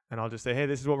 and I'll just say, hey,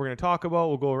 this is what we're going to talk about.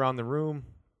 We'll go around the room,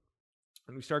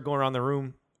 and we start going around the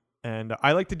room. And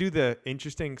I like to do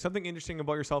something interesting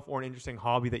about yourself or an interesting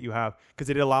hobby that you have, because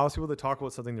it allows people to talk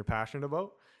about something they're passionate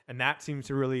about. And that seems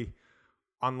to really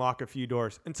unlock a few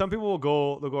doors. And some people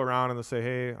they'll go around and they'll say,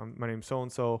 hey, my name's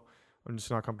so-and-so. I'm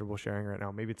just not comfortable sharing right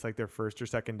now. Maybe it's like their first or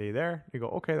second day there. You go,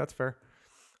 okay, that's fair.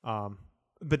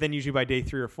 But then usually by day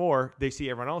 3 or 4, they see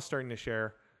everyone else starting to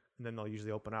share, and then they'll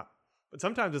usually open up. But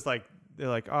sometimes it's like, they're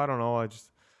like, oh, I don't know.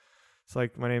 It's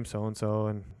like, my name's so-and-so,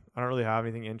 and I don't really have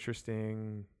anything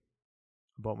interesting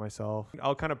about myself.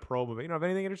 I'll kind of probe a bit. Have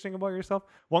anything interesting about yourself?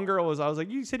 One girl I was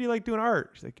like, you said you like doing art.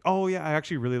 She's like, oh yeah, I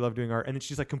actually really love doing art. And then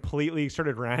she's like completely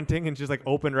started ranting and just like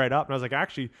opened right up. And I was like,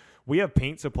 actually, we have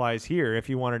paint supplies here if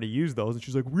you wanted to use those. And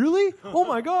she's like, really? Oh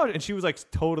my God. And she was like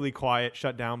totally quiet,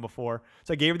 shut down before.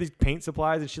 So I gave her these paint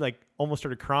supplies, and she like almost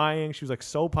started crying. She was like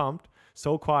so pumped,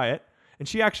 so quiet. And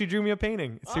she actually drew me a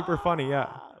painting. It's super funny.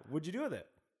 Yeah. What'd you do with it?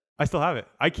 I still have it.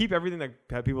 I keep everything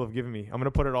that people have given me. I'm going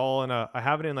to put it all in I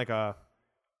have it in like a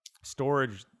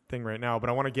storage thing right now, but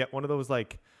I want to get one of those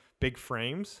like big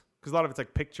frames, because a lot of it's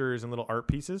like pictures and little art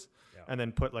pieces, and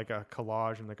then put like a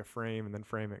collage and like a frame and then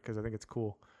frame it, because I think it's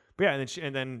cool. But yeah,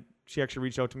 and then she actually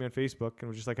reached out to me on Facebook and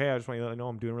was just like, hey, I just want you to know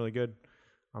I'm doing really good.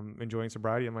 I'm enjoying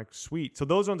sobriety. I'm like, sweet. So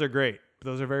those ones are great,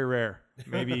 but those are very rare.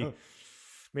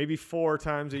 Maybe 4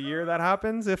 times a year that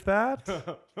happens, if that.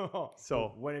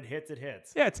 So when it hits, it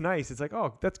hits. Yeah, it's nice. It's like,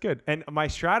 oh, that's good. And my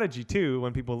strategy too,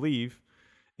 when people leave,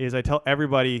 is I tell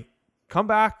everybody, come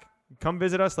back, come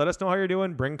visit us, let us know how you're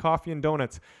doing, bring coffee and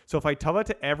donuts. So if I tell that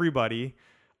to everybody,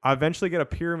 I eventually get a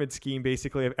pyramid scheme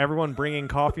basically of everyone bringing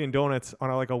coffee and donuts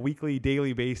on a weekly,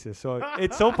 daily basis. So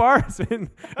it's so far, it's been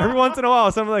every once in a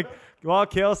while, someone like, well,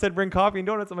 Kale said bring coffee and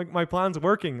donuts. I'm like, my plan's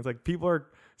working. It's like people are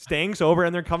staying sober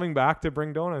and they're coming back to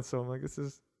bring donuts. So I'm like, this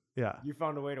is, yeah. You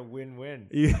found a way to win-win.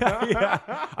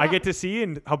 Yeah. I get to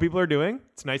see how people are doing.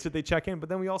 It's nice that they check in, but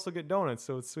then we also get donuts,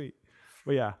 so it's sweet.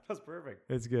 But yeah. That's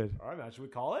perfect. It's good. All right, man. Should we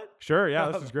call it? Sure. Yeah,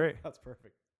 this is great. That's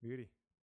perfect. Beauty.